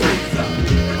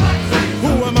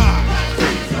 Who am I?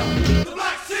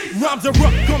 Rhymes are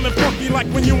rough, coming funky like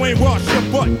when you ain't washed your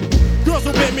butt. Girls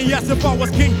obey me as if I was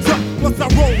King Tut. Plus I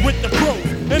roll with the pros,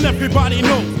 and everybody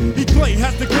knows he play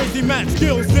has the crazy man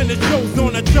skills and it shows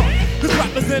on the chart. Cause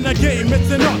rappers in the game, it's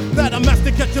an art that I'm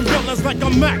master catching villains like a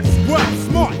Max. Well,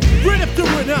 smart. Rid up the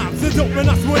rhymes, it's open,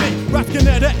 I swear it. Rap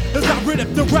kinetic as I rid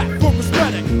up the rap for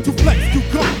aesthetic. Too flex, too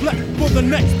complex for the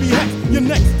next BX. Your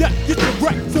next step, get your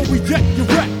wreck, so eject your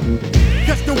wreck.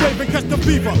 Catch the wave and catch the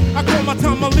fever. I call my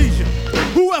time my leisure.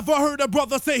 Whoever heard a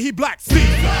brother say he Black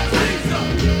Caesar?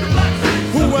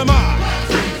 Who am I?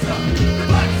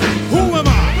 Who am I?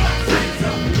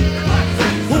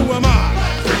 Who am I?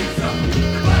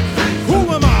 Who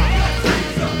am I?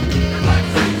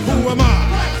 Who am I?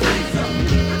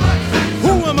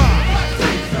 Who am I?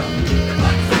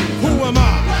 Who am I?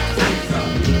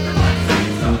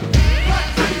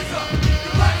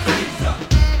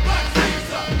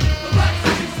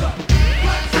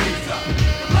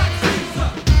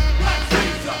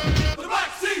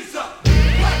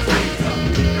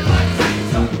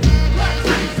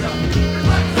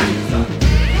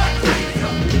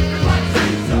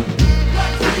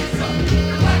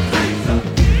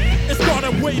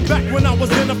 Back when I was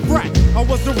in a frat, I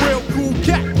was a real cool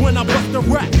cat when I bust a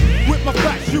rap with my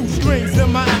fat shoestrings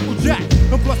and my apple jack,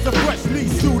 and plus a fresh lead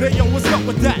suit. Hey yo, what's up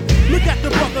with that? Look at the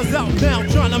brothers out now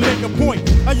trying to make a point.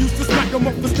 I used to smack them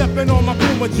up for stepping on my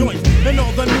Puma joints, and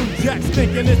all the new jacks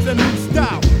thinking it's a new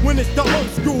style. When it's the old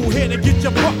school here to get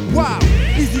your buck wild.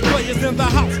 Easy players in the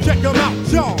house, check them out,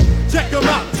 y'all. Check them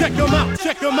out, check them out,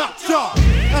 check them out, y'all.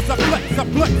 As I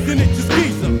flex and it just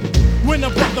skeeze them. When a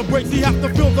brother breaks, he have to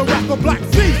feel the wrath of Black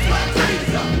Caesar.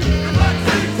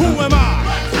 Who am I?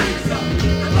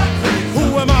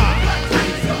 Who am I?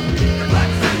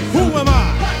 Who am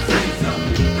I?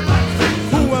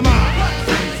 Who am I?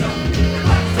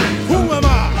 Who am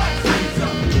I?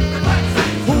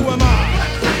 Who am I?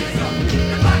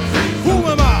 Who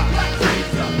am I?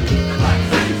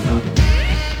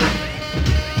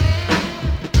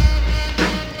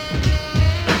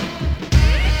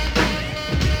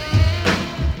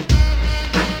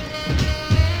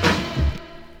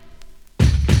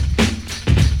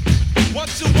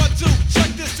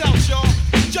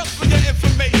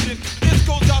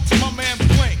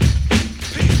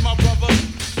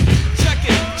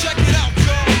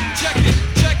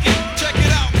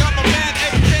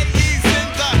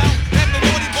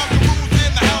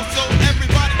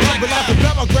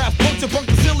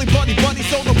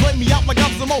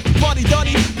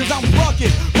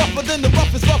 than the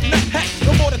roughest roughneck hack.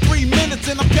 No more than 3 minutes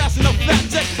and I'm cashing a fat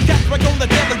check. Cash right on the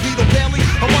daily, Vito Daily.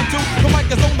 I want to, the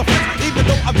mic is on the fence, even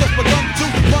though I've just begun to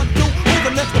run through. Who's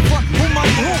the next to front? Who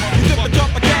might be who? You dip a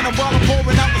drop a cannon while I'm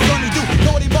pouring out the sunny dew.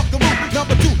 Naughty buckaroo,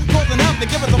 number 2, causing havoc.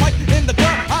 Give us a mic in the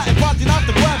club, I advise you not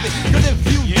to grab it. Cause if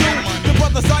you do, the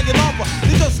brother sayonara.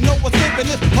 You just know what's in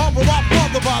this harbor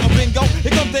off the bottle bingo.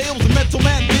 Here comes the ills, mental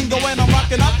man bingo, and I'm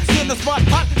rocking out. In the spot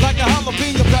hot like a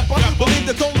jalapeno pepper. Believe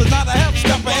the cold is not a half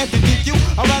stepper. Anti-DQ,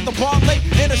 I'd rather parlay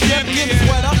in a champion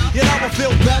sweater. You know I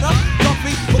feel better.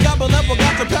 Comfy, but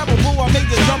got the parable. I made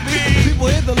this jumpy. People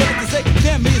hear the lyrics and say,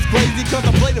 damn me, it's crazy. Cause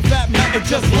I play the fat man and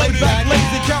just lay back.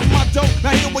 Lazy, count my dough.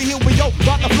 Now here we yo.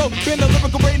 Rock the flow. Been a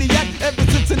lyrical maniac ever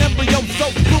since an embryo.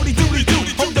 So, doody doody doo.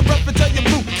 Hold the breath and tell you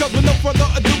blue. Cause with no further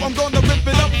ado, I'm gonna rip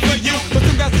it up for you. But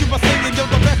you guys keep on saying you're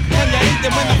the best. And you hate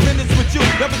it when I finish with you.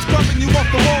 Never scrubbing you off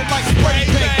the wall like spray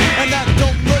paint. And that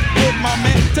don't look good, my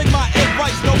man. Take my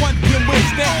advice, no one can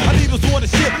withstand. I need a sort of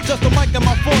shit, just a mic and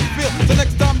my force field. So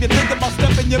next time you think about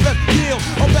stepping your best heel,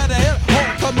 or better head home,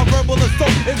 cause my verbal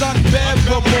assault is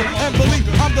unbearable. And believe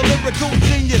I'm the lyrical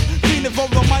genius, feeling for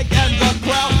the mic and the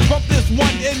crowd. Pump this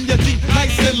one in your Jeep,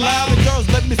 nice and loud. And girls,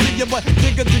 let me see your butt,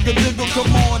 jiggle, jiggle, jiggle.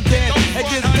 Come on, dance, and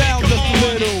get down just a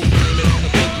little.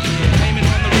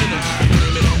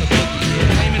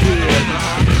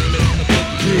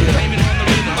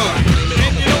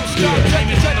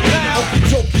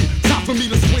 Time for me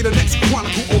to sway the next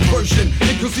chronicle or version.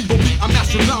 Inconceivably, I'm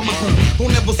astronomical.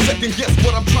 Don't ever second guess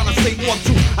what I'm trying to say or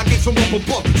do. I gave some up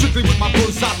above, strictly with my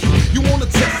bird's eye view. You wanna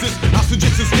test this? I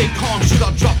suggest you stay calm. Should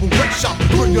I drop a wreck shop?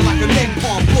 Burn you like a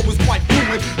napalm. Flow is quite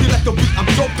fluid. You let the beat, I'm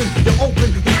doping. You're open.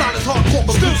 The style is hardcore,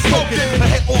 but still smoking. A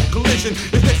head-on collision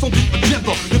is next on the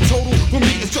agenda. The total for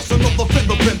me is just another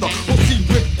fender bender. We'll see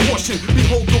with caution.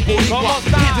 Behold the Boricua,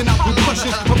 handing out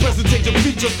concussions. My presentation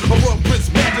features a royal prince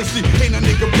majesty. Ain't a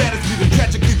nigga bad as me, the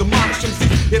tragically demolished MC.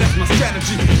 Yeah, that's my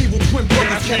strategy. Evil twin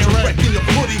brothers catch a wreck in your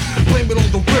footy. Blame it on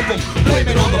the rhythm, blame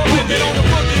it on the boogie.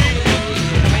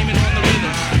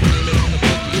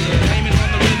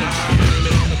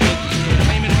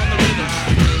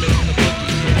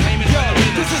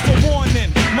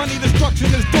 Money destruction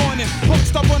is dawning. Punks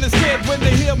stop on his head when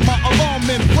they hear my alarm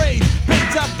and praise.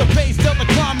 Page after page, till the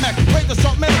climax. Praise the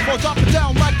sharp metaphor, drop it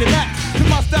down like an axe. Cause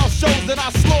my style shows that I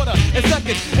slaughter in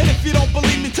seconds. And if you don't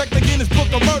believe me, check the Guinness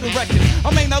Book of Murder Records. I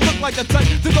may not look like the type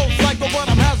to go psycho, but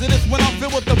I'm hazardous when I'm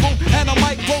filled with the boom. And I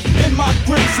might close in my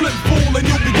grip, slip fool, and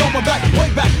you'll be going back,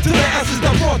 way back to the essence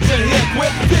that brought you here.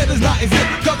 Quit, fear does not exist,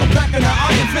 cause I'm back in the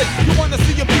iron fist. You wanna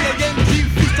see a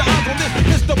PAMG, feast your eyes on this.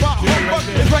 Mr. Bob Humbug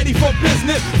is ready for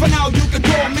business. For now, you can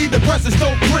call me the Crescent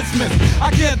Stone Christmas.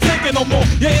 I can't take it no more.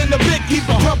 You're in the big heap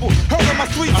of trouble. Heard of my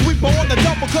sweet sweeper on the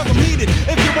double, cause I'm heated.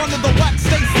 If you're under the wax,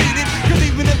 stay seated. Cause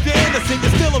even if you're innocent,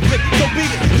 you're still a vic. So beat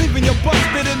it. Leaving you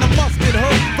busted in the mustard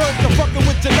hurt. Birds are fucking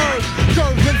with your nerves.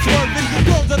 Curving, swerving.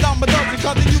 Girls are down my dozen.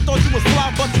 Cause you thought you was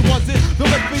fly, but you wasn't. Don't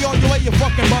let me on your way, you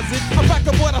fucking buzzing. I'm back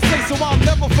up what I say, so I'll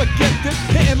never forget this.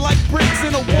 Hitting like bricks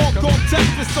in a wall called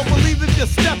Texas. So believe if you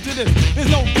step to this, there's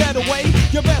no getaway.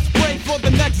 Your best pray for the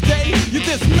next day. You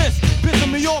dismissed,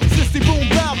 pissing me off, sissy boom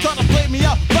bow, try to play me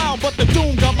out foul, but the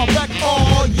doom got my back.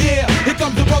 Oh yeah, here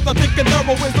comes the brother thinking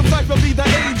thorough. Wisdom cipher be the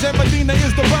age, and Medina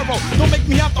is the borough. Don't make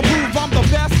me have to prove I'm the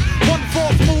best. One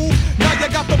false move, now you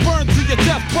got the burn to your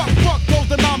chest. Fuck, close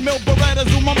the 9mm Beretta,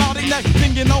 zoom I'm out. Next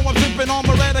thing you know, I'm sipping on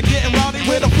Beretta, getting rowdy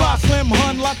with a fly slim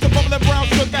hun. Lots of bubbly brown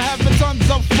sugar, having tons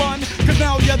of fun. Cause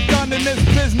now you're done in this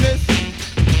business.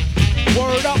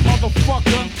 Word up,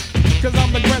 motherfucker. Cause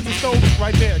I'm the Crescent Stove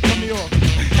right there. Cut me off.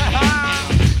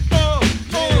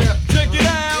 Check it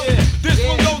out. This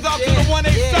one goes out to the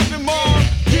 187 mark.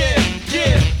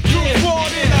 True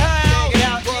Squad in the house.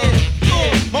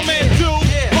 My man Jew,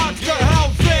 rocks the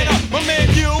house. My man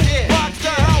you, rocks the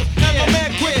house. And my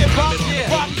man Quick and Pop,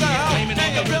 rock the house.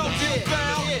 And the Belgian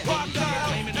Bell, rock the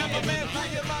house. And my man Free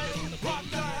Your Life, rock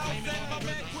the house. And my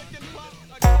man Quick and Pop.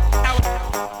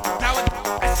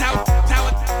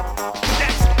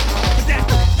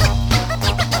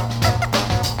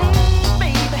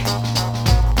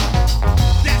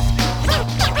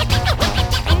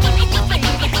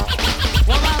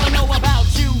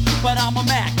 But I'm a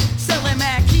Mac, selling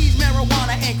Mac keys,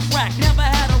 marijuana, and crack. Never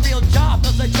had a real job,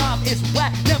 cause the job is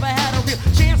whack. Never had a real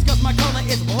chance, cause my color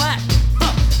is black.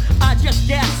 I just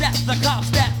gas at the cops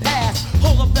that pass.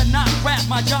 Hold up the knock, grab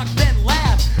my jock, then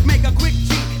laugh. Make a quick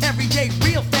G every day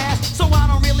real fast. So I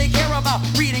don't really care about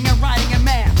reading and writing and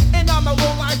math. And I'm the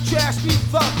low-life trash street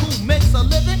thug who makes a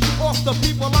living off the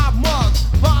people I mug.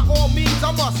 By all means,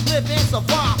 I must live and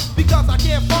survive, because I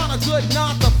can't find a good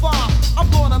 9 to 5. I'm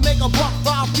gonna make a buck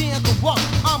while being corrupt.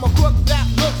 I'm a crook that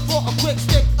looks for a quick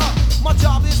stick up. My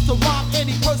job is to rob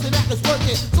any person that is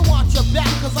working. So watch your back,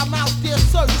 cause I'm out there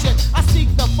searching. I seek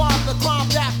to find the crime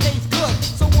that pays good.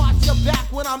 So watch your back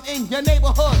when I'm in your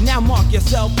neighborhood. Now mark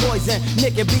yourself poison,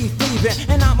 nigga be thieving.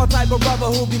 And I'm a type of brother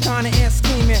who be kinda and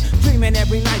scheming. Dreaming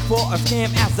every night for a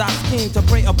scam as I scheme to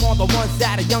prey upon the ones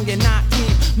that are young and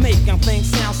naive. Making things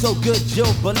sound so good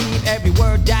you'll believe every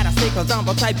word that I say, cause I'm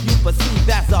the type you perceive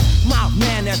as a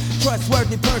mild-mannered,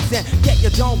 trustworthy person. Yet you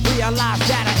don't realize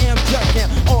that I am jerking.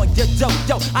 Oh, you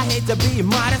dope. I hate to be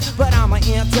modest, but I'm an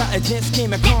intelligent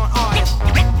scheming con artist.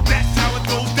 That's how it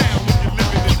goes down when you're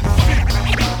living in the city.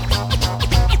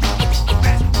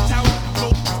 That's how it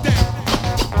goes down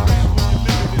when you're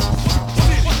living in the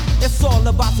city. It's all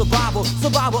about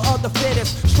survival of the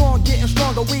fittest. Strong getting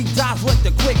stronger, weak dies with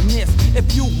the quickness.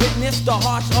 If you witness the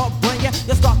harsh upbringing,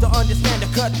 you start to understand the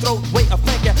cutthroat way of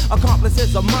thinking.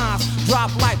 Accomplices of mine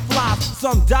drop like flies.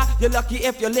 Some die, you're lucky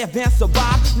if you live and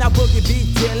survive. Now boogie be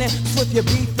dealing, swift you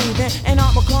be thieving. And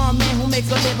I'm a calm man who makes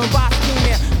a living by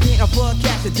scheming. Being a full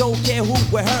cash, you don't care who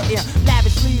we're hurting.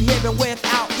 Lavishly living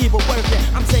without even working.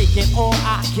 I'm taking all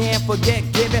I can, forget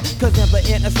giving. Cause in the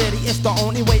inner city, it's the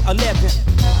only way of living.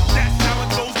 That's how it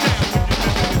goes down when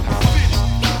you're living in the city.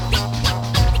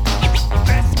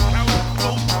 That's how it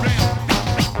goes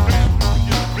down when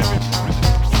you're living in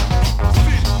the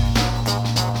city.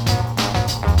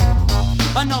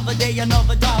 Another day,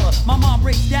 another dollar. My mom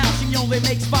breaks down, she only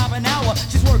makes $5 an hour.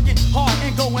 She's working hard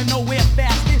and going nowhere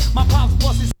fast. My pop's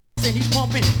busting and he's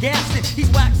pumping gas and he's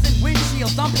waxing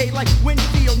windshields. I'm paid like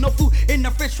Winfield. No food in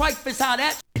the fridge, tripe is how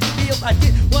that shit feels. I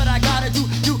did what I gotta do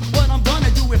what I'm gonna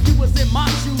do. If you was in my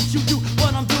shoes, you do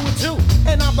what I'm doing too.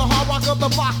 And I'm the hard rock of the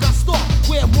vodka store,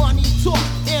 where money talk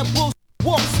and bullshit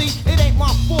walk. See, it ain't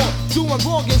my fault. Doing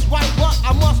wrong is right, but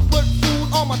I must put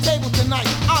food on my table tonight.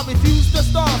 I refuse to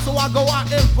starve, so I go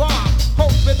out and rob,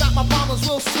 hoping that my problems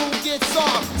will soon get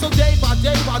solved. So day by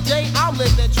day, I'm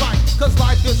living right, cause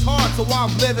life is hard, so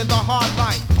I'm living the hard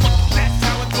life. That's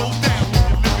how it goes down when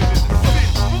you're living in the city.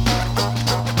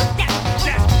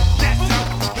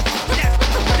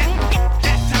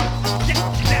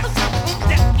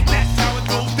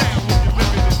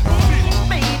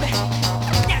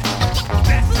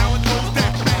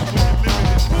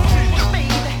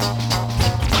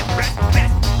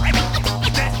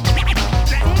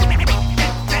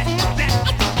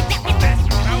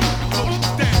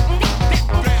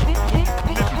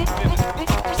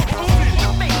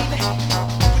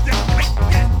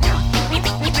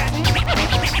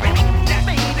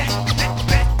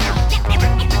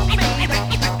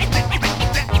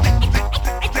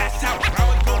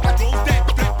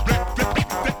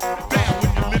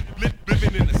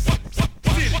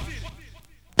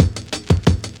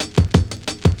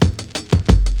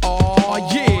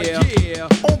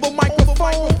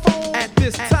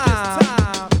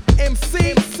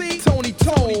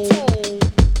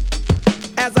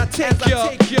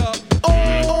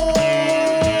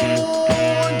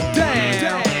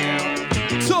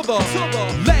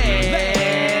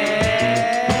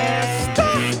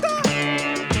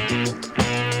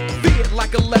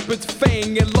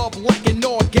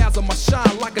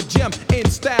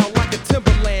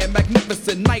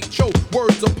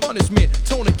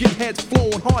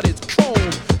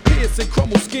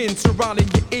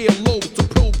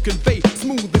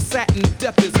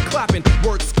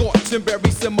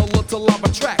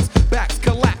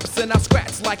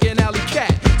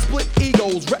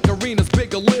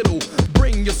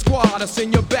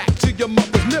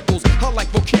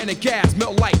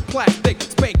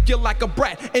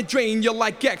 Drain you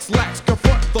like X-Lax,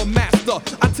 confront the master.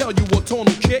 I tell you a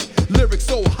tonal kick, lyrics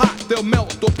so hot they'll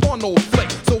melt the porno flick.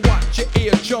 So watch your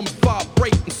eardrums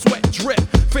vibrate and sweat drip.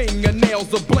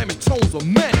 Fingernails are blaming tones of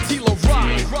men. Tila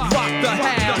rock the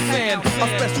house and a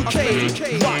special cage.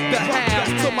 Rock the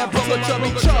house to my brother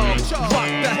Chubby Chub.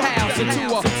 Rock the house into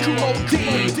a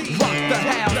QOD. Rock the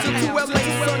house into LA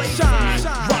sunshine.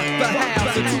 Rock the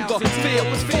house into the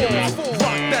fearless four.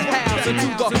 Rock the house into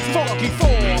the funky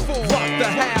four. Rock the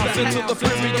house into the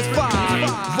furious five.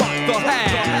 Rock the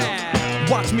house.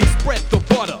 Watch me spread the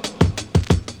butter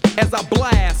as I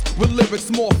blast with lyrics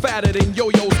more fatter than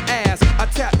Yo-Yo's ass. I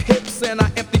tap hips and I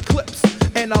empty clips,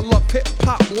 and I love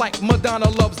hip-hop like Madonna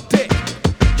loves dick.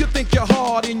 You think you're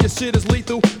hard and your shit is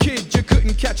lethal? Kid, you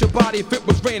couldn't catch a body if it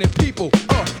was raining people.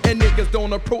 And niggas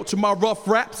don't approach my rough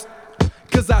raps,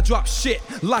 cause I drop shit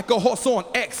like a horse on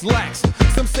X-Lax.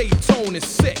 Some say tone is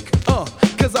sick,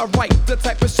 cause I write the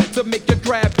type of shit to make you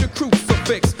grab your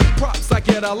crucifix. Props, I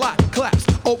get a lot, claps,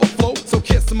 overflow. So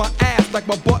kiss my ass like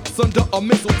my butt's under a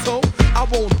mistletoe. I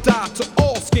won't die till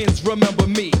all skins remember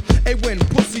me. And when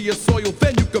pussy is soil,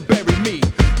 then you can bury me.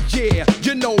 Yeah,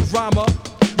 you know rhyme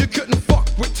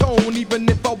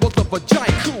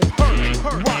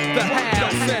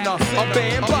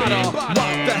Bada, rock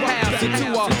the house into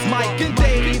a Mike and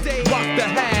Dave, rock the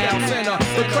house and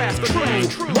the Crash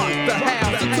crew, rock the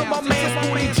house into my man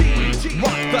Spoonie G,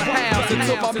 rock the house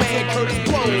into my man Curtis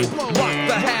Blow, rock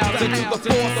the house into the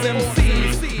Force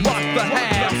MCs, rock the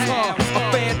house,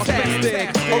 a fantastic,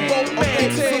 a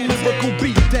romantic, lyrical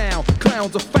beat down.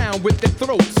 Clowns are found with their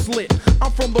throats slit.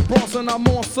 I'm from the Bronx and I'm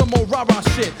on some more rah-rah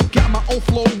shit. Got my own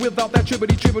flow without that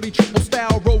trippity triple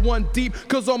style. Roll one deep,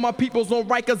 cause all my people's on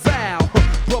Rikers out.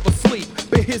 Brother sleep,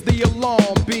 but here's the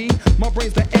alarm, B. My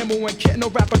brain's the ammo and can't no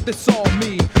rapper diss on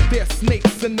me. There's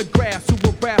snakes in the grass who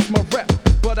will harass my rep,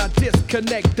 but I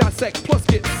disconnect, dissect, plus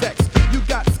get sex. You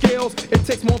got skills, it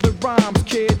takes more than rhymes,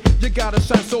 kid. You gotta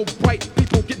shine so bright,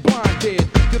 people get blinded.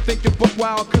 You think you're buck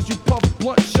wild cause you puff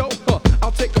blunt show?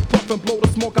 I'll take a puff and blow the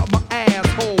smoke out my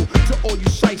asshole. To all you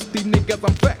shiesty niggas,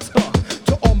 I'm vexed,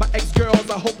 To all my ex-girls,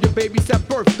 I hope your babies have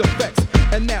birth defects.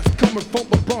 And that's coming from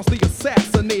the Bronx, the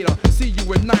assassinator. See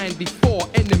you in 94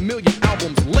 and a million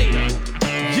albums later.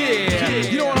 Yeah,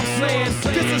 you know what I'm saying?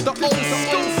 This is the old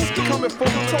school, coming from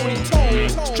Tony Tone,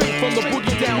 straight from the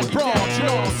boogie down Bronx, you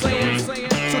know what I'm saying?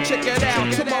 So check it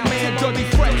out, to my man Dougie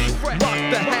Fresh, rock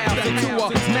the house into a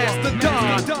Master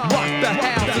Don, rock the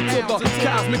house into the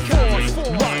Cosmic Force,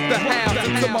 rock the house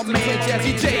into my man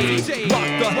Jazzy J, rock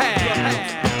the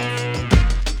house.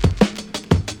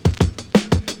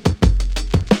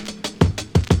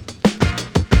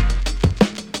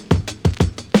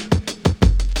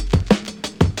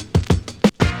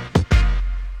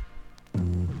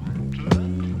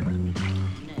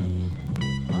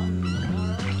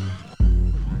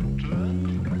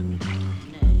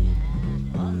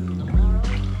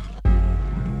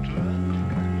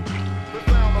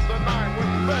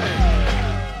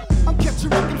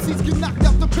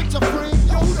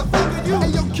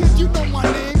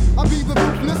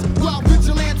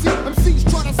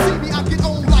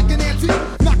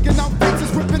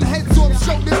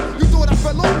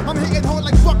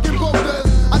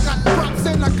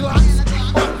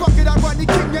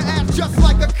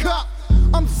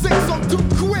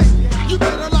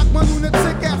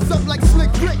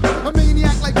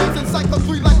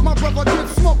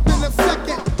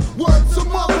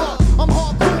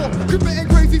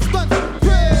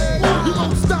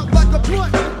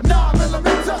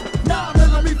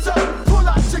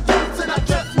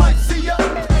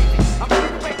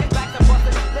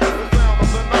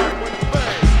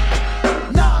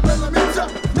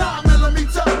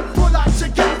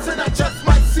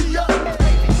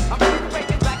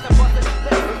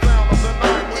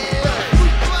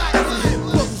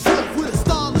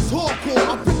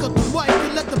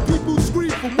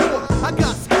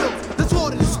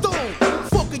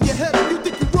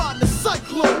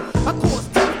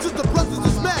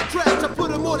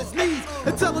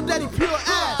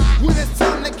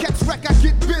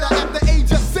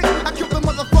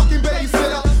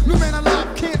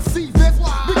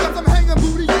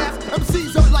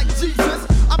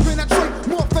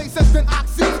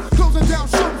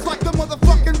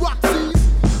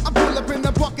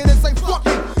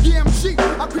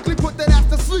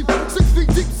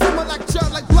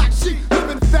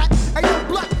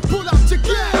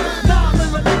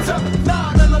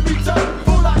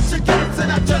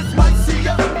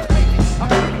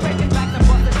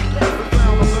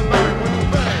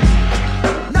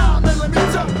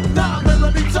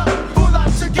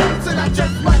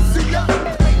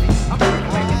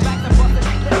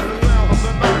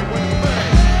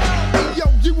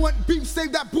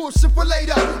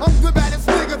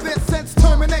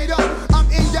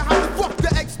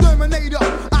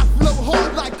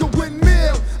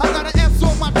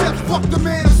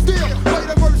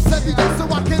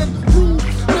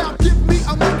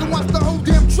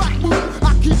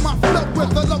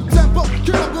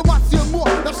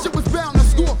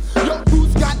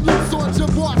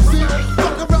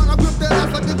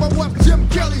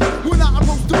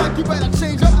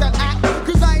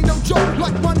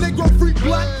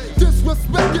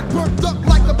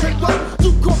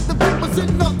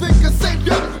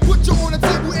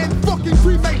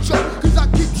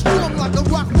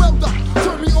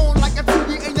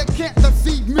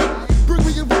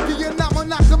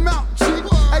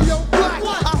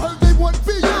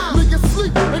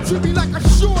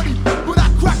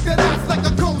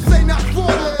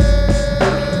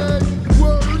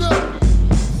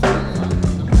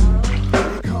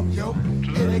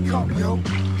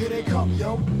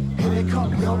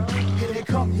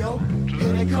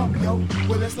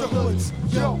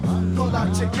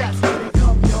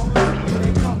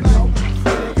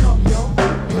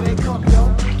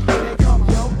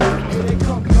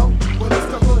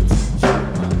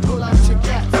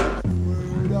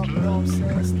 I'm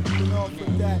saying? Sneaking off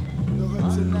with that. The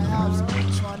Hoodz in the house.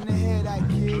 Trying to hear that,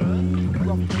 kid.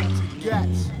 Rough bunch of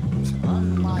Gatz.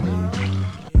 I'm out of here.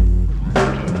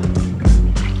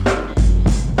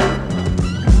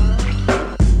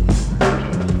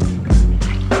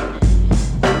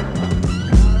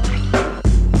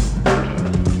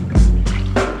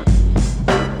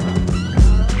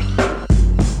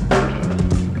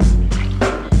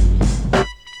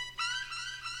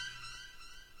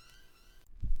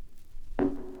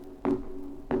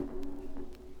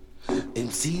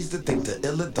 MCs that think the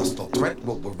Illadel no threat,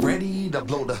 well we're ready to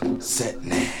blow the set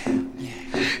now.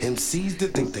 MCs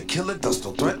that think the killer does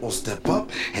no threat will step up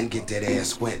and get that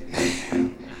ass wet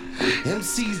now.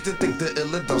 MCs that think the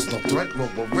Illadel no threat, well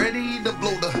we're ready to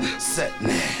blow the set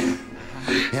now.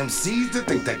 MCs that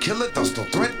think that killer does no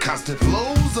threat, constant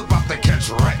flows about to catch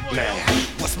wreck now.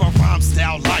 What's my rhyme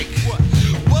style like?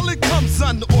 Well, it comes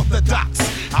unorthodox.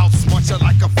 I'll smudge you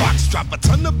like a fox, drop a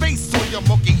ton of bass on your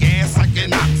monkey ass like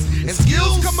an ox. And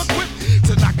skills come equipped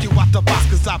to knock you out the box,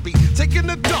 cause I'll be taking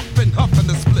a dump and huffing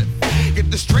a split. Get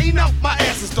the strain out my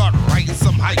ass and start writing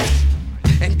some hypes.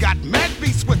 And got mad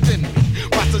beats within me.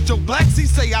 Watch Joe Blacksy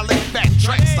say I lay fat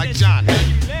tracks like John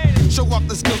Henry. Show off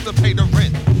the skills to pay the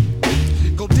rent.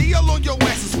 Go DL on your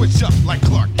ass and switch up like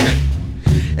Clark Kent.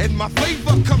 And my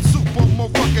flavor comes super more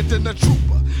rugged than a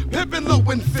trooper. Pimpin' low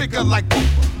and figure like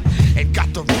Cooper. And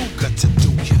got the Ruger to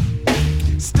do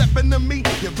ya. Step into me,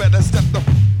 you better step the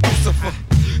Lucifer.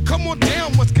 Come on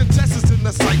down, what's contestants in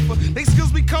the cypher? They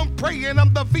skills become prey and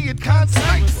I'm the Viet Con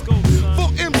sniper. For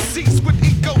MCs with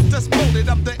egos that's molded,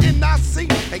 I'm the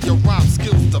NIC and your rhyme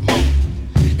skills the mold.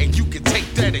 And you can take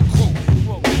that and quote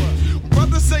it.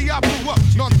 Brothers say I blew up,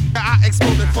 no I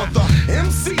exploded for the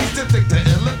MCs that think the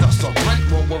Illadel so threat,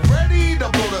 well we're ready to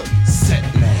blow the set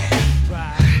now.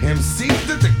 MCs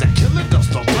that think the killer does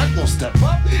no threat will step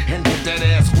up and get that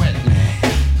ass wet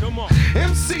now. Come on.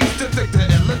 MCs that think the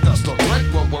Illadel no threat,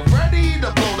 well we're ready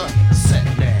to blow the set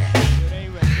now.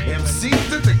 MCs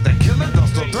that think the killer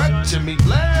does no threat, Jimmy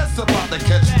Blast about to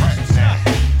catch wreck now.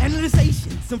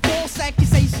 Analyzations and false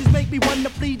accusations make me want to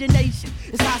flee the nation.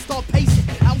 As I start pacing,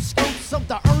 outskirts of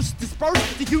the earth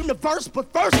disperse the universe.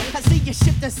 But first, I see a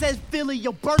ship that says Philly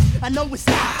birth. I know it's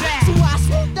not bad, so I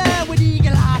swoop down with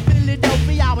eagle eye.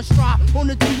 Philadelphia, I was try on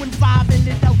the 2 and 5 in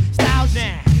the dope style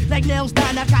shit. Like nails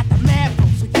down, I got the mad flow,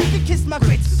 so you can kiss my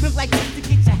grits. Look like this to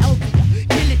get you healthier.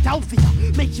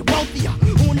 Philadelphia makes you wealthier.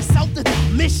 On the south of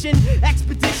the mission,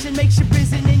 expedition makes you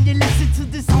busy and you listen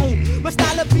to this home. My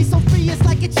style of be so free, it's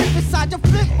like a chip inside your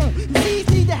flip phone. It's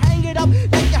easy to hang it up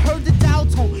like you heard the dial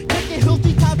tone. Check your hill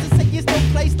 3 times and say it's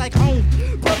no place like home.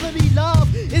 Brotherly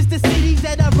love is the cities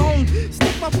that I roam.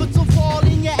 Stick my foot so fall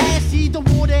in your ass, see the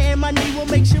water in my knee will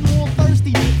make you more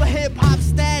thirsty for hip hop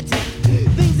static.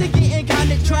 Things are getting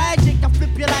kinda tragic. I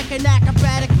flip you like an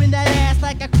acrobatic, spin that ass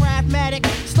like a craftmatic.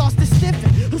 Starts to stiffen.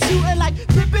 I'm shooting like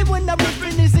Pippin when I'm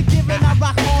ripping is a given. I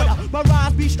rock harder. My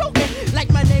rhymes be stroking like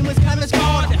my name was Clemens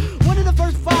Carter. One of the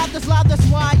first fathers live, that's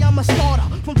why I'm a starter.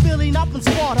 From Philly, not from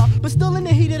Sparta, but still in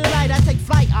the heat of the night, I take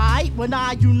flight. Alright, when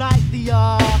I unite the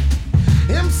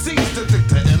MCs that think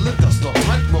the Illadel no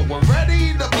threat, well we're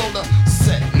ready to blow the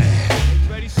set now.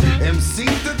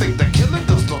 MCs that think the killer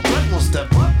does no threat will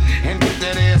step up and get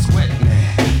that ass wet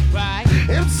now. Right.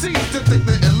 MCs that think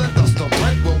the Illadel no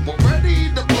threat, well we're ready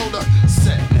to blow the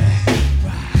set now.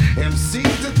 Right.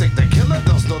 MCs that think the killer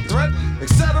does no threat,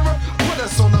 etc. Put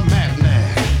us on the map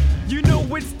now. You know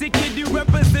it's the kid who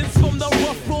represents from the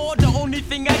rough road. The only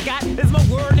thing I got is my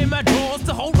word in my drawers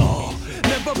to hold on.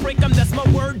 Never break them, that's my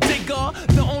word digger.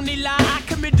 The only lie I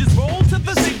commit is roll to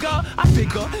the cigar. I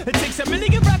figure it takes a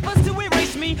million rappers to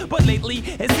erase me, but lately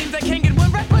it seems I can't get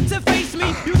one rapper to face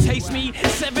me. You taste me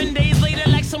 7 days later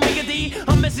like some Miggity.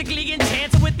 I'm mystically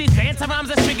enchanted with these dance rhymes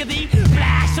that trigger thee.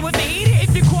 Blast with the heat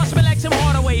if you cross me like some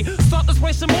Hardaway. Start to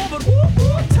spray some more, but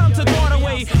time to throw it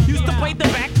away. Used to play the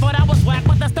back, thought I was whack,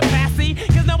 but that's the passy.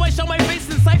 Cause now I show my face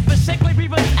in cypher, shake like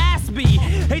people's ass be.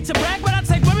 Hate to brag, but I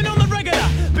take women on the regular.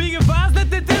 Being advised that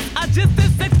did this, I just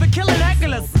did 6 for killing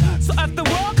hecklers. So after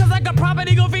all, cause I got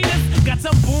property on Venus. Got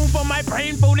some boom for my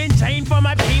brain, food and chain for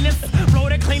my penis. Blow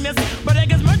the cleanest, but I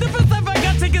guess murder for stuff I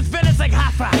got tickets finished like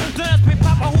high five. Don't ask me,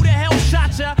 Papa, who the hell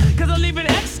shot ya? Cause I leave an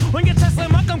X when your chest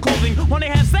like Malcolm clothing. When they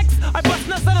have sex, I bust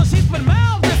nuts on sheets with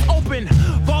mouths just open.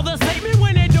 Father save me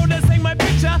when they don't sing my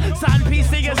picture. Sign peace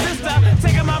to your sister.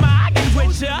 Take a mama, I can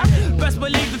with ya. Best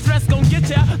believe the stress gon' get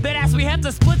ya. That ass we have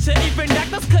to split ya. Even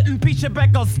doctors couldn't piece ya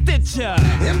back or stitch ya.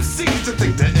 MCs to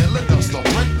think the Illadel no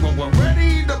threat, well we're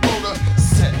ready to blow the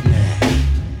set now.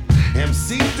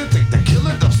 MCs to think the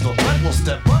killer does no threat will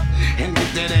step up and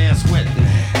get that ass wet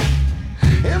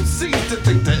now. MCs to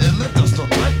think the Illadel no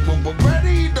threat, well we're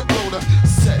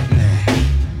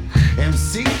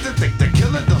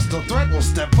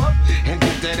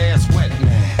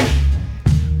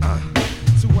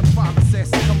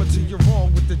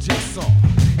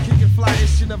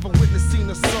witnessing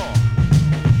us all.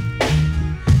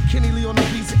 Kenny Lee on the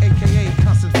beats, aka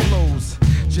Constant Flows.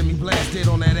 Jimmy blasted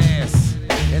on that ass,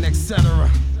 and etc.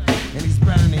 And he's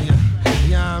better than you.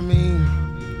 You know what I mean?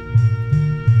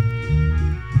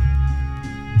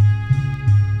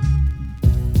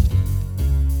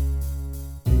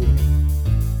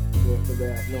 Yeah, for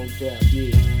that, no doubt,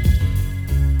 yeah.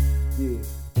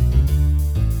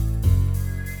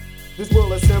 This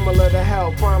world is similar to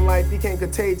hell. Prime life became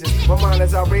contagious. My mind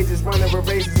is outrageous. Running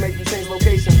erasers make you change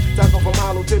location. Ducking from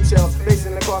hollow tip shells.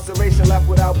 Facing incarceration, left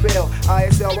without bail.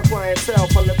 ISL with clientele.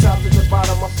 From the top to the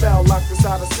bottom, I fell. Locked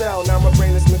inside a cell. Now my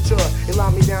brain is mature. He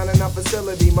locked me down in our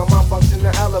facility. My mind function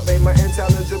to elevate my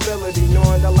intelligibility.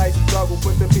 Knowing the life struggle.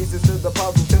 Put the pieces to the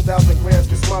puzzle. 10,000 grams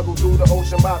get smuggled through the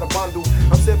ocean by the bundle.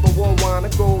 I'm sipping war wine, a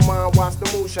gold mine. Watch the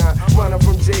moonshine. Running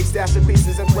from Jake, stashing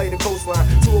pieces and play the coastline.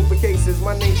 2 open cases.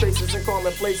 My name traces in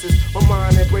common places. My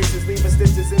mind embraces, leaving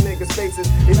stitches in niggas' faces.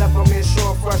 He left my man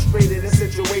Sean frustrated in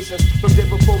situations. From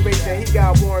different probation, he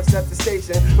got warrants at the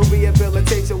station. For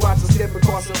rehabilitation, watch us skip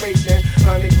incarceration.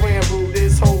 100 grand rule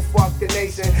this whole fucking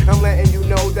nation. I'm letting you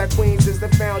know that Queens is the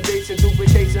foundation.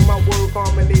 Duplication, my word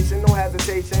combination, no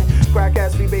hesitation. Crack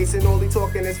ass be basing, all he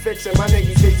talking is fiction. My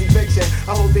niggas crazy fiction.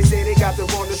 I hope they say they got the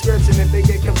wrong description. If they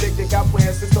get convicted, got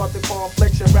plans to start the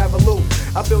confliction. Revolute,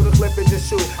 I feel the clip and just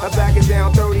shoot. I'm backing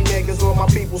down 30 niggas, all my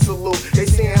people salute. They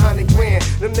saying 100 grand.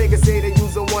 Them niggas say they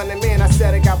using one and man. I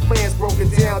said I got plans, broke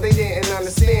it down, they didn't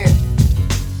understand.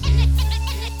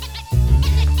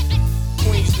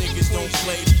 Queens niggas don't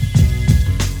play.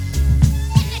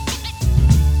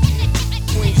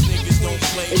 Queens niggas don't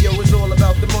play. Hey yo, it's all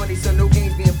about the money, so no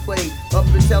games being played. Up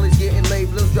until he's getting laid,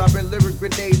 Blills dropping lyric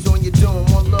grenades on your dome.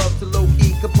 One love to low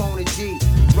key, Capone G.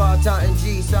 Rod Totten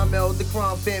G, Samel, the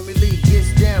crime family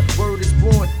gets down. Word is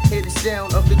born, hear the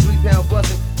sound of the 3-pound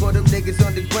bustin'. For them niggas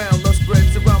underground, love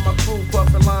spreads around my crew,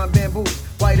 puffin' lime bamboo.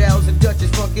 White Owls and Dutchess,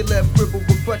 funky left, crippled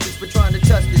with crutches for trying to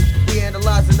touch this. We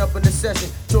analyzing up in the session,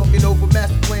 talking over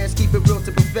master plans, keep it real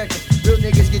to perfection. Real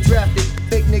niggas get drafted,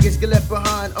 fake niggas get left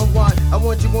behind. Unwind, I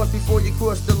want you once before you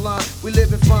cross the line. We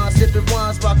living fine, sipping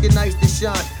wines, rocking nice to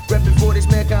shine. Reppin' for this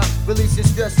mankind, releasing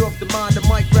stress off the mind. The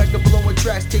mic record blowing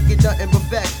tracks, kicking nothing but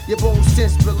facts. Your bones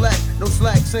tense, relax, no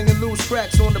slack, singing loose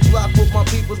cracks on the block with my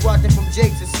peoples watching from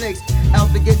Jakes and Snakes.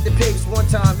 Out to get the pace, one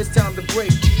time, it's time to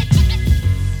break.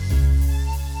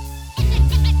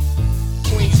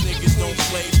 Queens niggas don't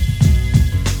play.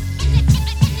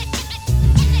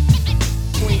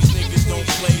 Queens niggas don't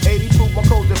play. 80 proof, my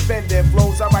co-defendant.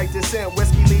 Flows I write this in.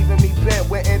 Whiskey leaving me bent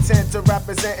with intent to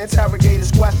represent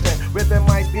interrogators question. Rhythm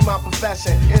might be my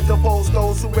profession. Interpose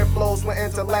those who rip flows with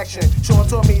intellection. Sean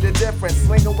taught me the difference.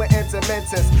 Slinging with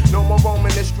intermittence. No more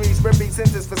roaming the streets. Repeat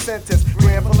sentence for sentence.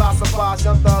 Grand philosophize,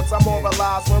 young thugs, I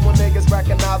moralize. When niggas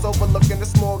recognize, overlooking the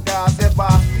small guys.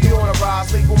 Advise, he on the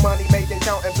rise. Legal money making,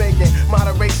 counting bacon.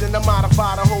 Moderation to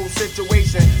modify the whole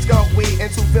situation. Skunk weed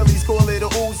and 2 Phillies, call it a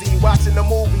Uzi. Watching the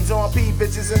movies on P,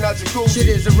 bitches and a jacuzzi. Shit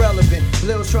is irrelevant.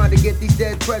 Lil's trying to get these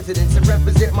dead presidents and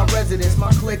represent my residence,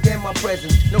 my clique and my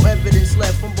presence. No evidence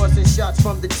left from busting shots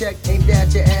from the tech. Aimed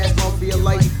at your ass, run for your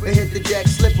life. And hit the jack,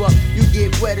 slip up, you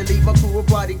get wet and leave my crew a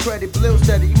body credit. Lil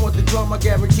steady, you want the drum, I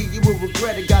guarantee you will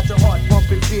regret it. Got your heart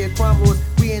pumping fear, crime lords,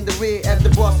 we in the rear at the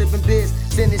bar sipping beers.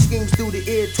 Sending schemes through the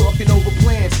ear, talking over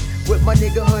plans. With my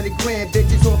nigga 100 grand,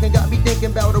 bitches talking got me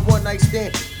thinking about a one night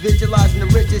stand. Visualizing the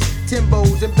riches,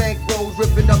 Timbos and bank rolls,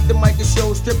 ripping up the mic and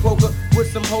show strip poker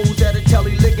with some hoes at a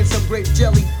telly, licking some grape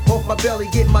jelly off my belly,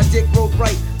 getting my dick rolled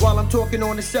right while I'm talking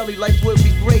on the celly. Life would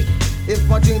be great if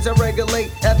my dreams I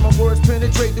regulate, as my words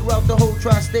penetrate throughout the whole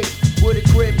tri-state. With a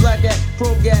crib, black hat,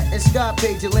 chrome gat, and sky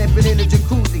pager, lamping in a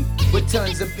jacuzzi with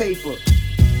tons of paper.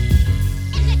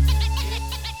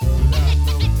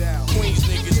 Queens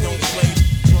niggas don't play.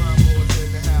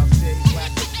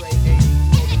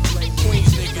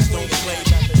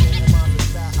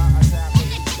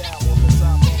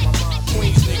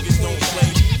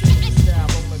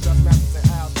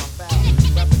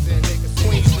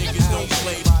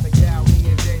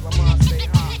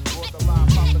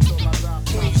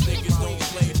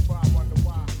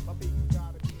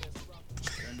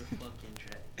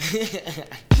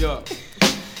 Yo.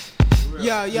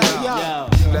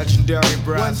 Legendary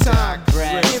brass. One time,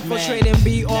 infiltrating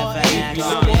B.R.A.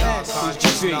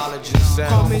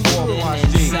 Coming through.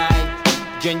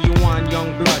 Genuine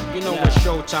young blood, you know where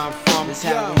Showtime from. That's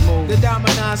how we move. The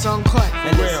Diamond Eyes uncut.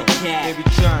 And real, baby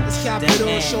John. It's Capital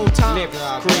Showtime.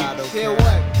 Yeah,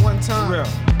 what? One time. Real.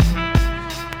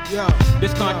 Yo.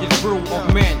 This conscious brew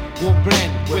of men will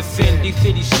blend within the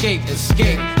cityscape.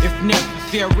 Escape, if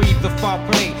necessary, the foul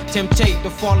play. Temptate the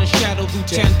fallen shadows who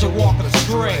tend to walk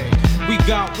astray. We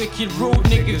got wicked rude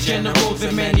niggas, generals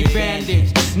and many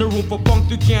bandits. No room for punks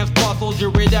who can't spot,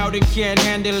 soldier it out and can't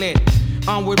handle it.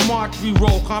 I'm with March, we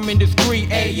roll, coming discreet,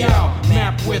 ayo.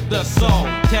 Map with the soul,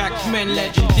 Taxmen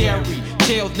legendary.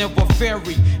 Tales never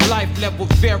vary, life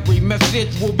levels vary.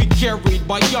 Message will be carried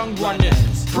by young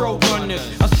runners, pro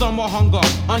gunners. A summer hunger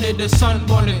under the sun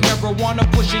runners. Marijuana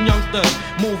pushing youngsters,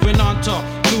 moving on to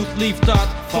loose leaf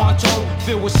thoughts. Fonto,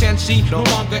 filled with sensi, no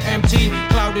longer empty.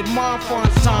 Clouded mind,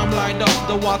 fonts, time light up.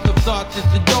 The water of thoughts is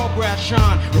the door brass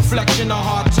shine. Reflection of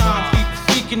hard times,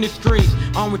 people seeking the streets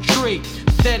on retreat.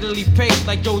 Steadily paced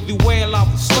like Josie Whale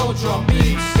off with slow drum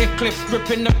beats. Eclipse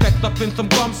ripping effects up in some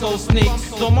gum so sneak.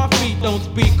 So my feet don't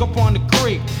speak up on the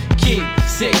creek. Keep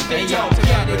sick, they yo,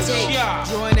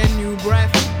 drawing a new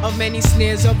breath of many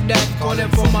snares of death, calling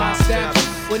for my steps.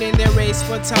 Winning their race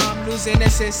for time, losing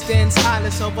assistance.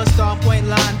 Eyeless of a star point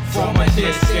line from a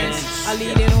distance. A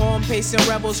leading horn, pacing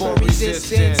rebels for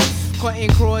resistance.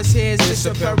 Cutting crosshairs,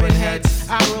 disappearing heads.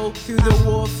 Arrow through the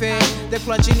warfare. The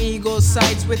clutching eagle's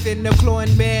sights within the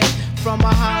clawing bear. From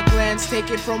a high glance,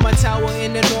 taken from a tower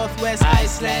in the northwest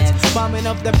Iceland. Bombing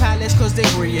up the palace cause they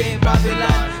create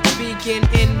Babylon. Speaking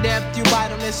in depth, you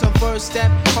idleness on first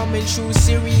step. Coming true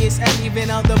serious and leaving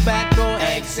out the back door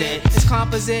exit. It's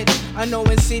composite, a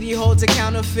knowing city holds a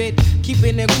counterfeit.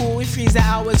 Keeping it cool, we freeze the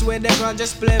hours where the gun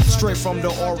just split. Straight from the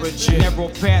origin, narrow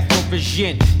path, no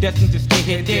vision. Destined to stay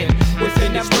hidden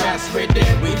within this grass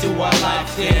rhythm. We do our life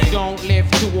thing, don't live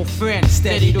to offend.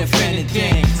 Steady defending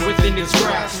things within this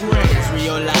grass ring.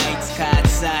 Israelites, Cat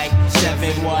sight,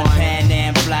 7-1 Pan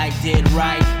Am flight did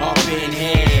right up in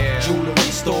here. Jewelry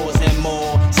stores and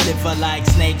more, sliver like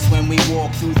snakes when we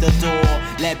walk through the door.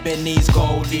 Lebanese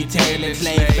gold detailing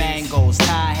slave bangles,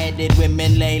 tie-headed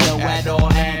women lay low at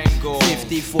all angles.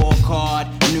 54 card,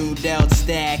 new dealt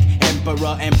stack.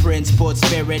 Emperor and prince put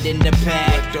spirit in the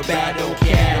pack. The battle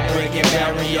cat, breaking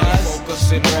barriers.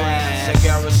 Focusing ranks, a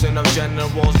garrison of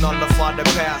generals nullify the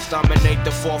past. Dominate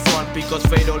the forefront because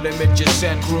fatal images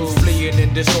send crews fleeing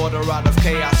in disorder out of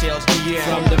chaos. Yells the end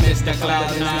from the mist of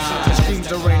cloud nine. Screams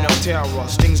the reign of terror,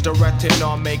 stings the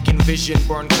retina, making vision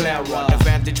burn clearer. The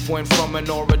vantage point from an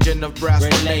origin of brass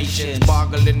relations,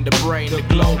 boggling the brain. The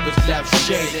globe is left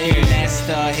shaking.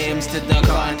 Nesta hymns to the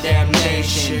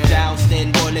condemnation,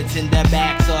 jousting bullets in the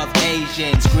backs of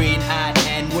Asians. Green hot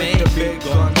and wet, the big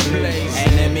gun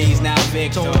blazing. Enemies now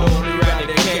victim.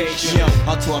 Yo,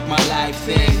 I'll talk my life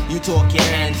thing, you talk your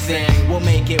hand thing. We'll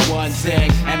make it one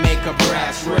thing and make a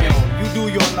brass ring. You do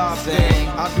your life thing,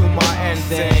 I do my end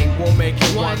thing. We'll make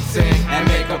it one thing and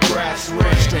make a brass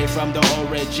ring. Straight from the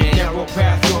origin, narrow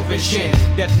path, your vision.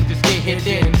 Destined to stay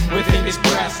hidden within this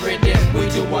brass rhythm. We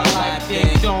do our life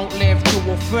thing, don't live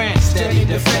to offend. Steady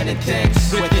defending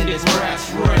things within this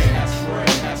brass ring. That's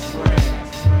right, that's right.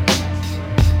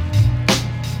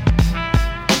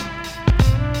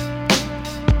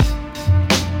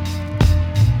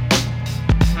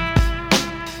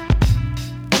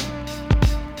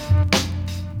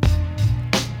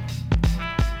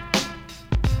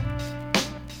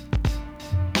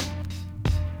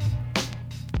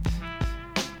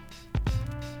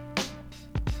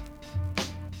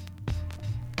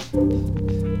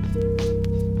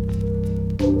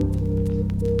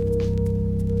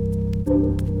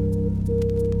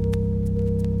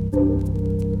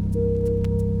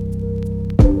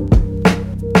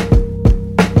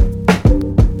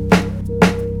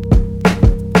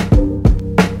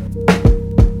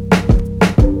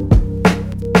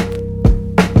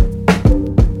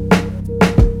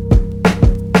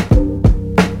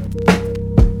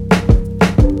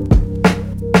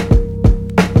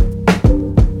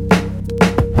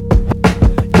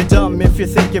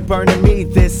 Burning me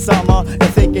this summer and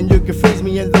thinking you can freeze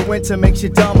me in the winter makes you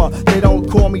dumber. They don't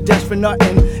call me Desh for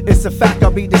nothing. It's a fact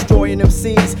I'll be destroying them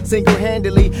seeds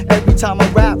single-handedly every time I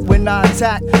rap. When I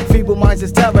attack, feeble minds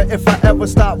is terror. If I ever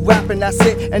stop rapping, that's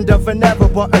it, end of an ever.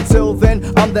 But until then,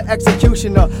 I'm the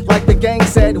executioner. Like the gang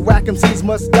said, whack MCs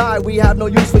must die. We have no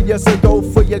use for you, so go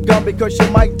for your gun because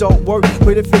your mic don't work.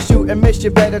 But if you shoot and miss,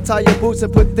 you better tie your boots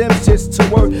and put them shits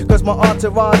to work. Cause my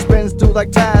entourage spins through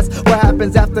like Tacks. What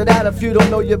happens after that? If you don't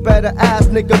know, you better ask.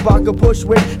 Nigga, Baka push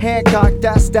with Hancock,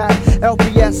 that's that.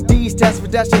 LPSD's test for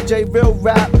Desh and J real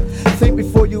rap. Think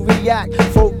before you react.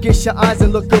 Focus your eyes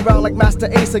and look around like Master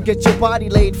Ace or get your body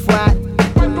laid flat.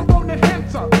 Microphone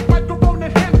enhancer, microphone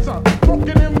enhancer.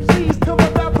 Broken MCs till I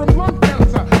die from lung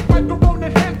cancer. Microphone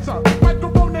enhancer,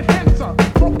 microphone enhancer.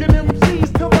 Broken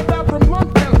MCs till I die from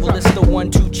lung cancer. Well, it's the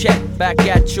 1-2 check. Back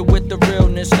at you with the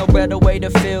realness. No better way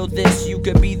to feel this. You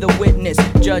could be the witness,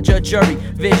 judge or jury.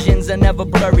 Visions are never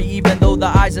blurry, even though the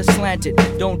eyes are slanted.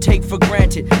 Don't take for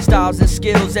granted styles and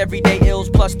skills, everyday ills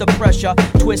plus the pressure.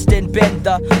 Twist and bend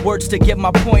the words to get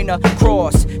my point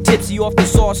across. Tipsy off the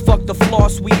sauce, fuck the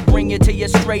floss. We bring it to you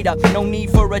straight up. No need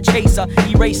for a chaser.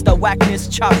 Erase the whackness.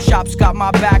 Chop shops got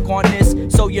my back on this,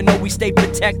 so you know we stay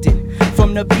protected.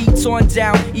 From the beats on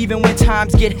down, even when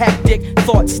times get hectic,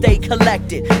 thoughts stay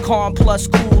collected. Calm plus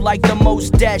cool like the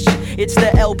most Desh. It's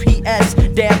the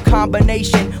LPS, damn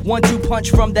combination. 1-2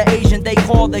 punch from the Asian they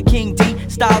call the King D.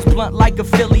 Styles blunt like a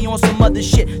Philly on some other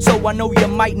shit, so I know you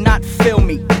might not feel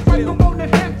me. Microphone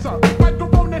enhancer,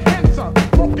 microphone enhancer,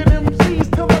 smoking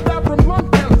MCs till I die from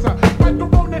lung cancer.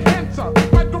 Microphone enhancer,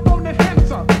 microphone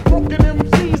enhancer, smoking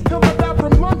MCs till I die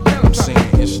from lung cancer. I'm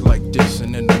saying it's like this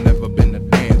and then I've never been a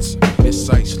dancer. It's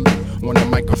ice-lit on a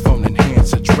microphone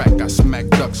enhancer track. I smack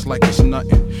ducks like it's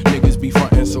nothing. Niggas be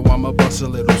frontin', so I'ma bust a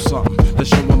little something to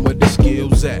show them where the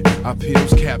skills at. I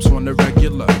peels caps on the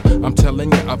regular. I'm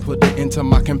telling ya, I put it into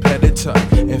my competitor.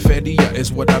 Infadia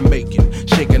is what I'm making,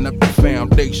 shaking up the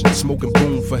foundation, smoking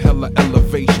boom for hella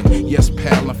elevation. Yes,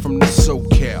 pal, I'm from the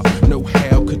SoCal. No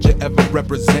how could you ever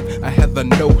represent? I had the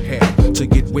know-how to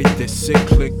get with this sick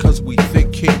click, cause we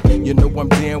thick kid. You know I'm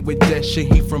down with that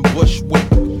shit, he from Bushwick.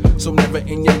 So never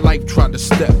in your life try to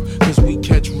step, cause we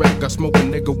catch wreck. I smoke a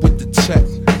nigga with the check.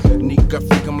 Nigga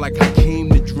freak him like I came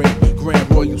to drink. Grand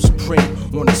Royal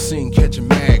Supreme, wanna sing, catching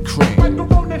mad cream.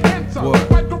 Microphone enhancer,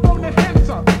 what? Microphone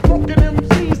enhancer, smoking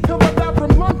MCs till I die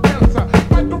from lung cancer.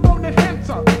 Microphone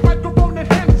enhancer, microphone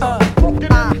enhancer, smoking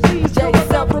MCs till I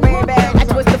die from lung cancer. I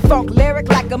twist the funk lyric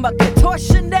like I'm a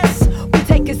contortionist. We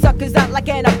taking suckers out like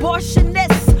an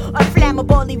abortionist.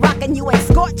 Unflammably rockin', you ain't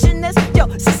scorching this. Yo,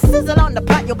 sizzle on the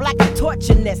pot, yo, black, I'm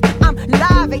torching this. I'm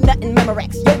live, ain't nothing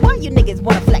Memorex. Yo, why you niggas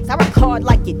wanna flex? I rock hard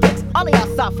like your dicks. All of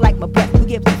y'all soft like my breath. Who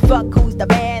gives a fuck who's the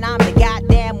man? I'm the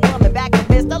goddamn woman. Back a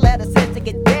fist, I let her sit to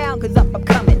get down, cause up I'm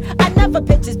coming. I never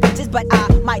pitches bitches, but I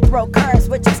might throw curves.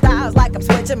 Switching styles like I'm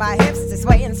switching my hips to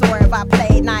sway and swerve. I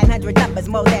played 900 numbers,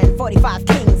 more than 45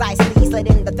 kings. I slid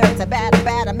in the thirds, a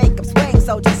batter, make them swing.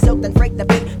 So just silk and freak the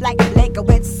beat like Laker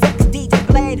with 6 DJ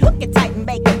Blade. Hook it tight and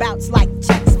make them bounce like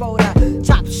checks for the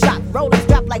chop shop. Rollers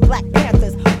drop like Black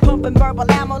Panthers. Pumping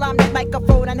verbal ammo, I'm the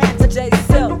microphone enhancer, J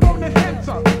Silk. Microphone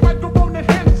enhancer, microphone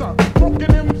enhancer, smoking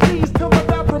MCs till I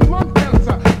die from lung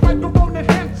cancer. Microphone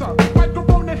enhancer,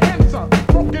 microphone enhancer,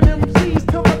 smoking MCs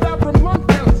till I die from lung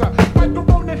cancer.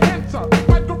 Microphone enhancer,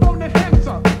 microphone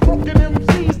enhancer, smoking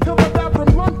MCs till I die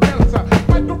from lung cancer.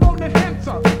 Microphone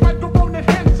enhancer, microphone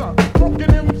enhancer, smoking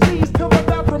MCs till I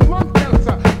die from lung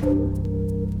cancer.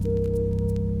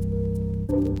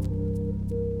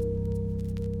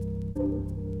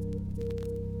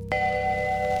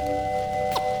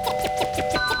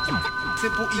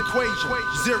 Simple equation,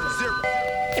 zero.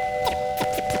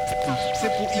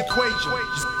 Simple equation,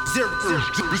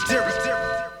 zero.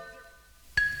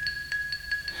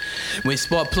 When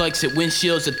spark plugs at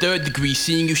windshields a 3rd degree,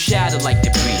 seeing you shatter like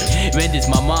debris. Renders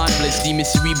my mind bliss, demon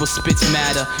cerebral spits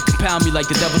matter. Compound me like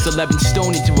the devil's 11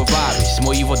 stone into a virus.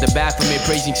 More evil the Baphomet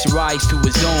praising Sarais to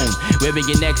his own. Wearing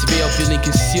your next veil, feeling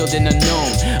concealed and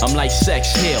unknown. I'm like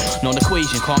sex, hell,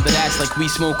 non-equation. Calm that ass like weed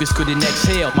smokers couldn't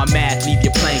exhale. My math leave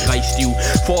your plank iced you.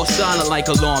 Fall silent like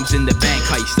alarms in the bank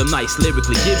heist. I'm nice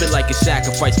lyrically, give it like a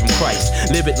sacrifice from Christ.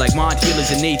 Live it like mind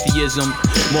healers and atheism.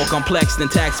 More complex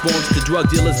than tax forms to drug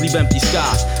dealers, leave empty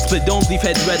skies. Split domes leave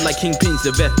heads red like kingpins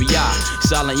of FBI.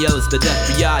 Silent yellers the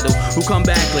death fiado, who come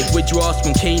back like withdrawals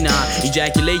from K9.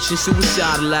 Ejaculation,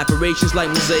 suicidal apparitions like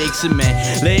mosaics of men.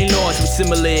 Laying laws with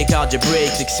similarly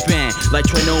algebraics expand like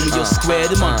trinomial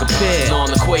squared among compared.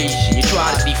 Non-equation, you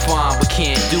try to define but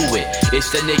can't do it.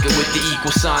 It's that nigga with the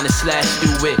equal sign and slash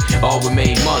through it. All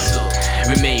remain muzzled,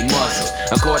 remain muzzled.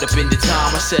 I'm caught up in the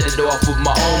time, I set it off with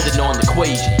my own the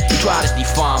non-equation. You try to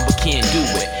define but can't do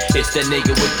it. It's that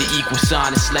nigga with the equal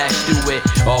sign and slash through it.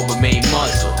 All remain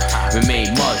muzzled,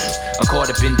 remain muzzled. I'm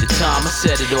caught up in the time, I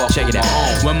set it off. Check it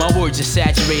out. When my words are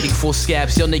saturating full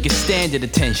scabs, y'all niggas stand at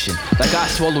attention. Like I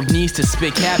swallowed knees to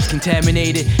spit caps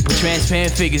contaminated. Put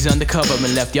transparent figures undercover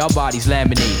and left y'all bodies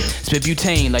laminated. Spit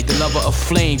butane like the lover of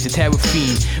flames, the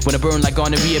terraphine. When I burn like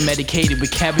gonorrhea medicated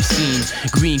with kerosene.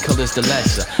 Green colors the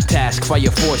lesser. Task fire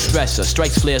force stressor.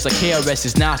 Strikes flares like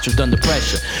KRS's nostrils under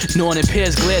pressure. Snoring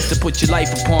impairs glares to put your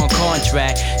life upon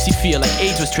contract. See fear like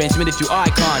AIDS was transmitted through eye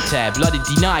contact. Blooded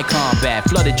deny combat.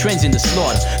 Flooded trends in the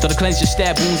slaughter. Thought to cleanse your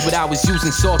stab wounds, but I was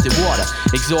using salted water.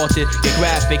 Exalted, get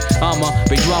graphic,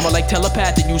 big drama like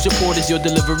telepathic. Use reporters, your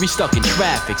delivery stuck in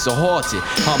traffic, so halted.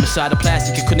 Homicide of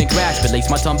plastic, you couldn't grasp it. Lace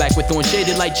my tongue back with thorn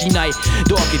shaded like G-Night.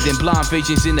 Darker than blind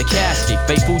visions in the casket.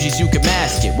 Fake Fuji's, you can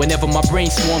mask it. Whenever my brain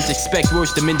swarms, expect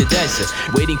worse, I'm in the desert.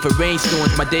 Waiting for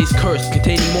rainstorms, my days cursed.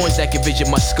 Containing moors that can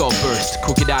vision my skull burst.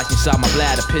 Crooked eyes inside my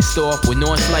bladder, pissed off. With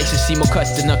non-slices, see more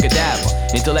cuts than a cadaver.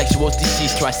 Intellectuals,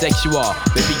 deceased, trisexual.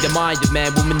 Repeat the mind of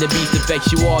man, woman, the beast,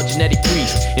 affects you all. Genetic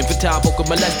priest, infantile, vocal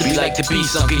molester, be like the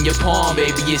beast. Sunk in your palm,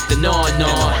 baby, it's the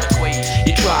non-non.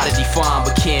 You try to define,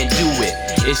 but can't do it.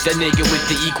 It's that nigga with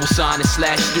the equal sign and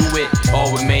slash through it.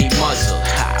 All remain muzzle,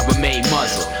 remain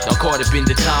muzzle. I'm caught up in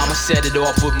the time, I set it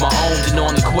off with my own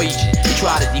non-equation. You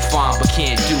try to define, but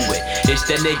can't do it. It's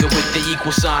that nigga with the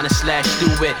equal sign and slash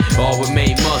through it. All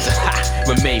remain muzzle,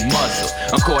 remain muzzle.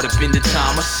 I'm caught up in the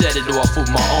time, I set it off with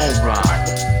my own rhyme.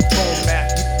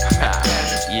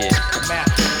 Yeah,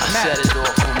 I set it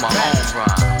off with my own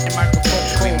rhyme.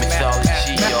 Queen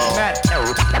mythology, y'all.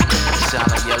 Sound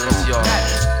like yellows, y'all.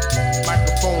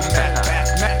 Microphone, Matt.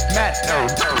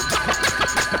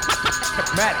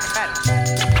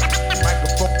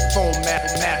 Microphone, Matt.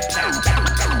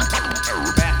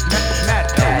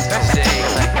 Say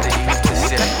like they used to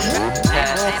say.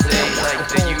 Say like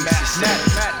they used to say.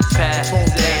 Say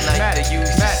like they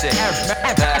used to say.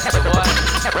 Pass the what?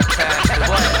 Pass the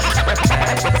what? Say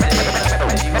like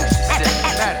they used to say.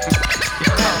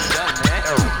 You're done, man.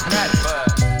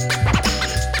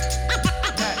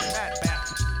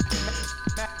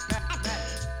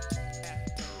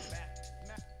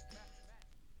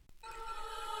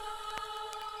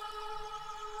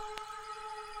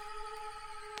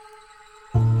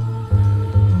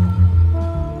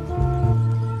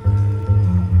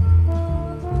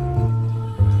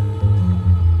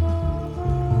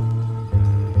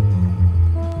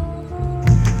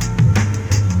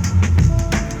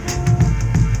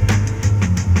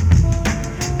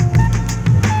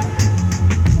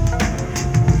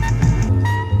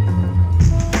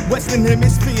 Western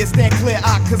hemisphere stand clear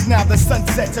eye, cause now the sun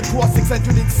sets across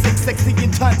 606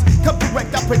 sextillion tons. Come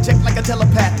direct, I project like a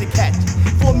telepathic hatch.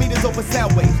 4 meters over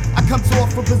sound waves. I come to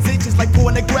offer positions like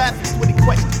pornographics with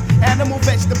questions. Animal,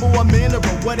 vegetable, or mineral,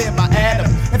 what am I?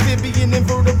 Animal, amphibian,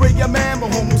 invertebrate, a mammal,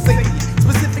 homo sapien.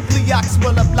 Specifically, I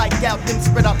swell up like gout, then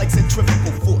spread out like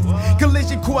centrifugal force.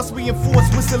 Collision course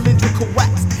reinforced with cylindrical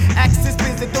wax. Axis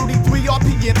spins at 33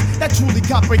 RPM. That truly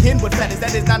comprehend what that is.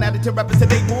 That is 9 out of 10 rappers that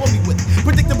they bore me with.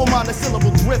 Predictable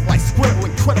monosyllable drift like scribble.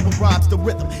 Incredible rhymes, the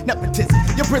rhythm. Nepotism,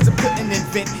 your prism couldn't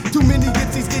invent. Too many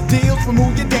gypsies get deals from who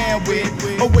you're down with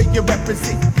or where you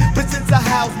represent. But since I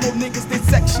house more niggas than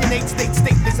Section 8 state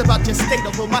statements about your state,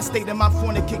 although my state and my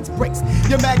fornicates breaks.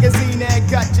 Your magazine ad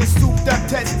got you souped up,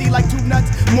 testy like 2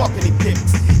 nuts. Marketing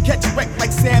gimmicks. Catch wreck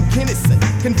like Sam Kinison.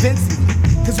 Convincing me.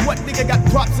 Cause what nigga got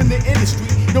props in the industry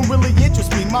don't really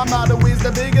interest me. My motto is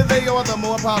the bigger they are, the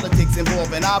more politics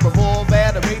involved. And I revolve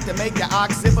at a rate to make your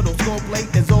occipital skull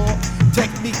plate dissolve.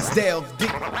 Techniques delve deep.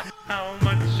 How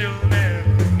much you live?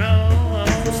 No.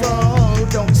 So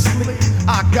don't sleep.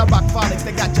 I got rock phonics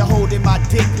that got you holding my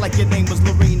dick like your name was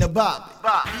Lorena Bobbitt.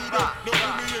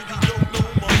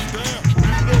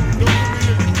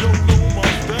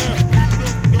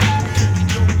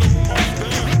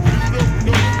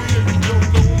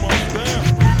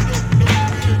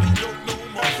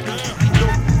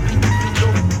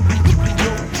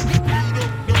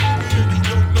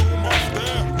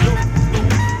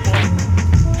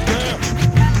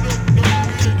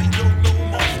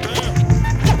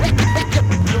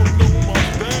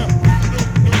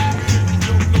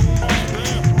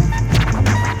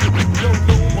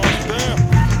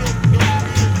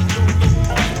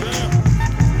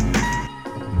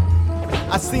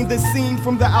 The scene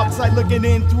from the outside looking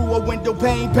in through a window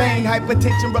pane.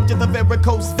 Hypertension rupture the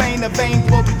varicose vein. A vain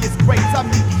glorious grace. I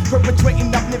mean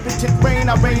perpetrating omnipotent reign.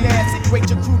 I rain acid, great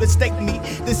your crew to stake me.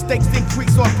 The stakes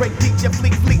increase on break beat. Your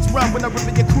fleets run when I rip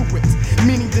in your crew bricks.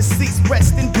 Meaning deceased,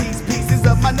 rest in peace. Pieces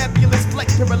of my nebulous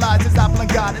flex paralyzes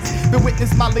goddess. Been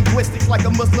witness my linguistics like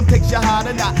a Muslim takes your heart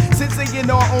or not. Since saying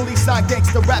all only side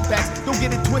gangster rap backs. Don't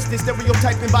get it twisted,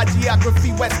 stereotyping by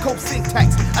geography, West Coast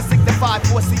syntax. I signify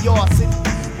for CR City.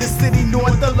 The city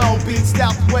north of Long Beach. Beach,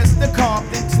 Southwest, the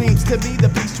Compton. Seems to me the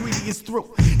peace treaty is through.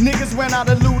 Niggas ran out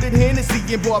of looted Hennessy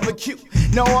and barbecue.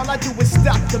 Now all I do is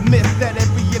stop the myth that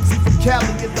every MC from Cali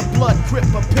is a blood crip,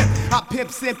 a pimp. I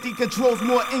pimps empty, controls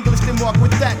more English than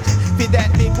Margaret Thatcher. Fit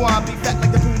that big wine, be fat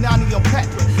like the Punani or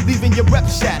Patra, leaving your rep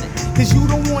shattered. Cause you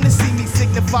don't wanna see me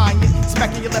signifying it.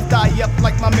 Smacking your left eye up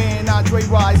like my man Andre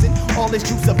Rising. All this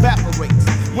juice evaporates.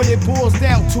 What it boils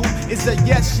down to is a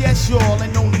yes, yes, y'all,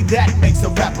 and only that makes a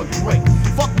rapper great.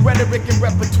 Fuck rhetoric and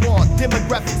repertoire,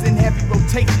 demographics in heavy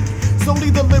rotation. Solely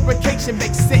the lyrication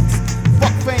makes sense.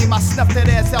 Fuck fame, I snuff that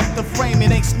ass out the frame.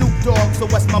 It ain't Snoop Dogg, so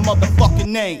what's my motherfucking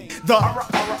name? The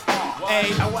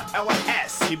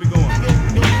A-S. Keep it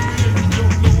going.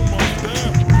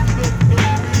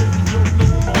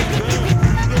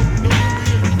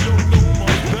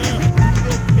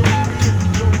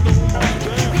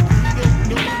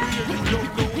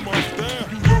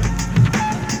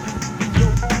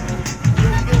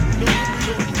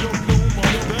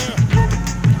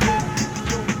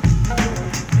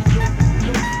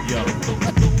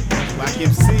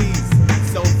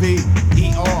 MCs, so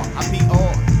V-E-R, I be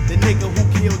all the nigga who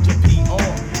killed your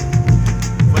P.R.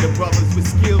 For the brothers with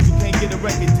skills who can't get a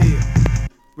record deal,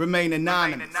 remain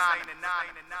anonymous.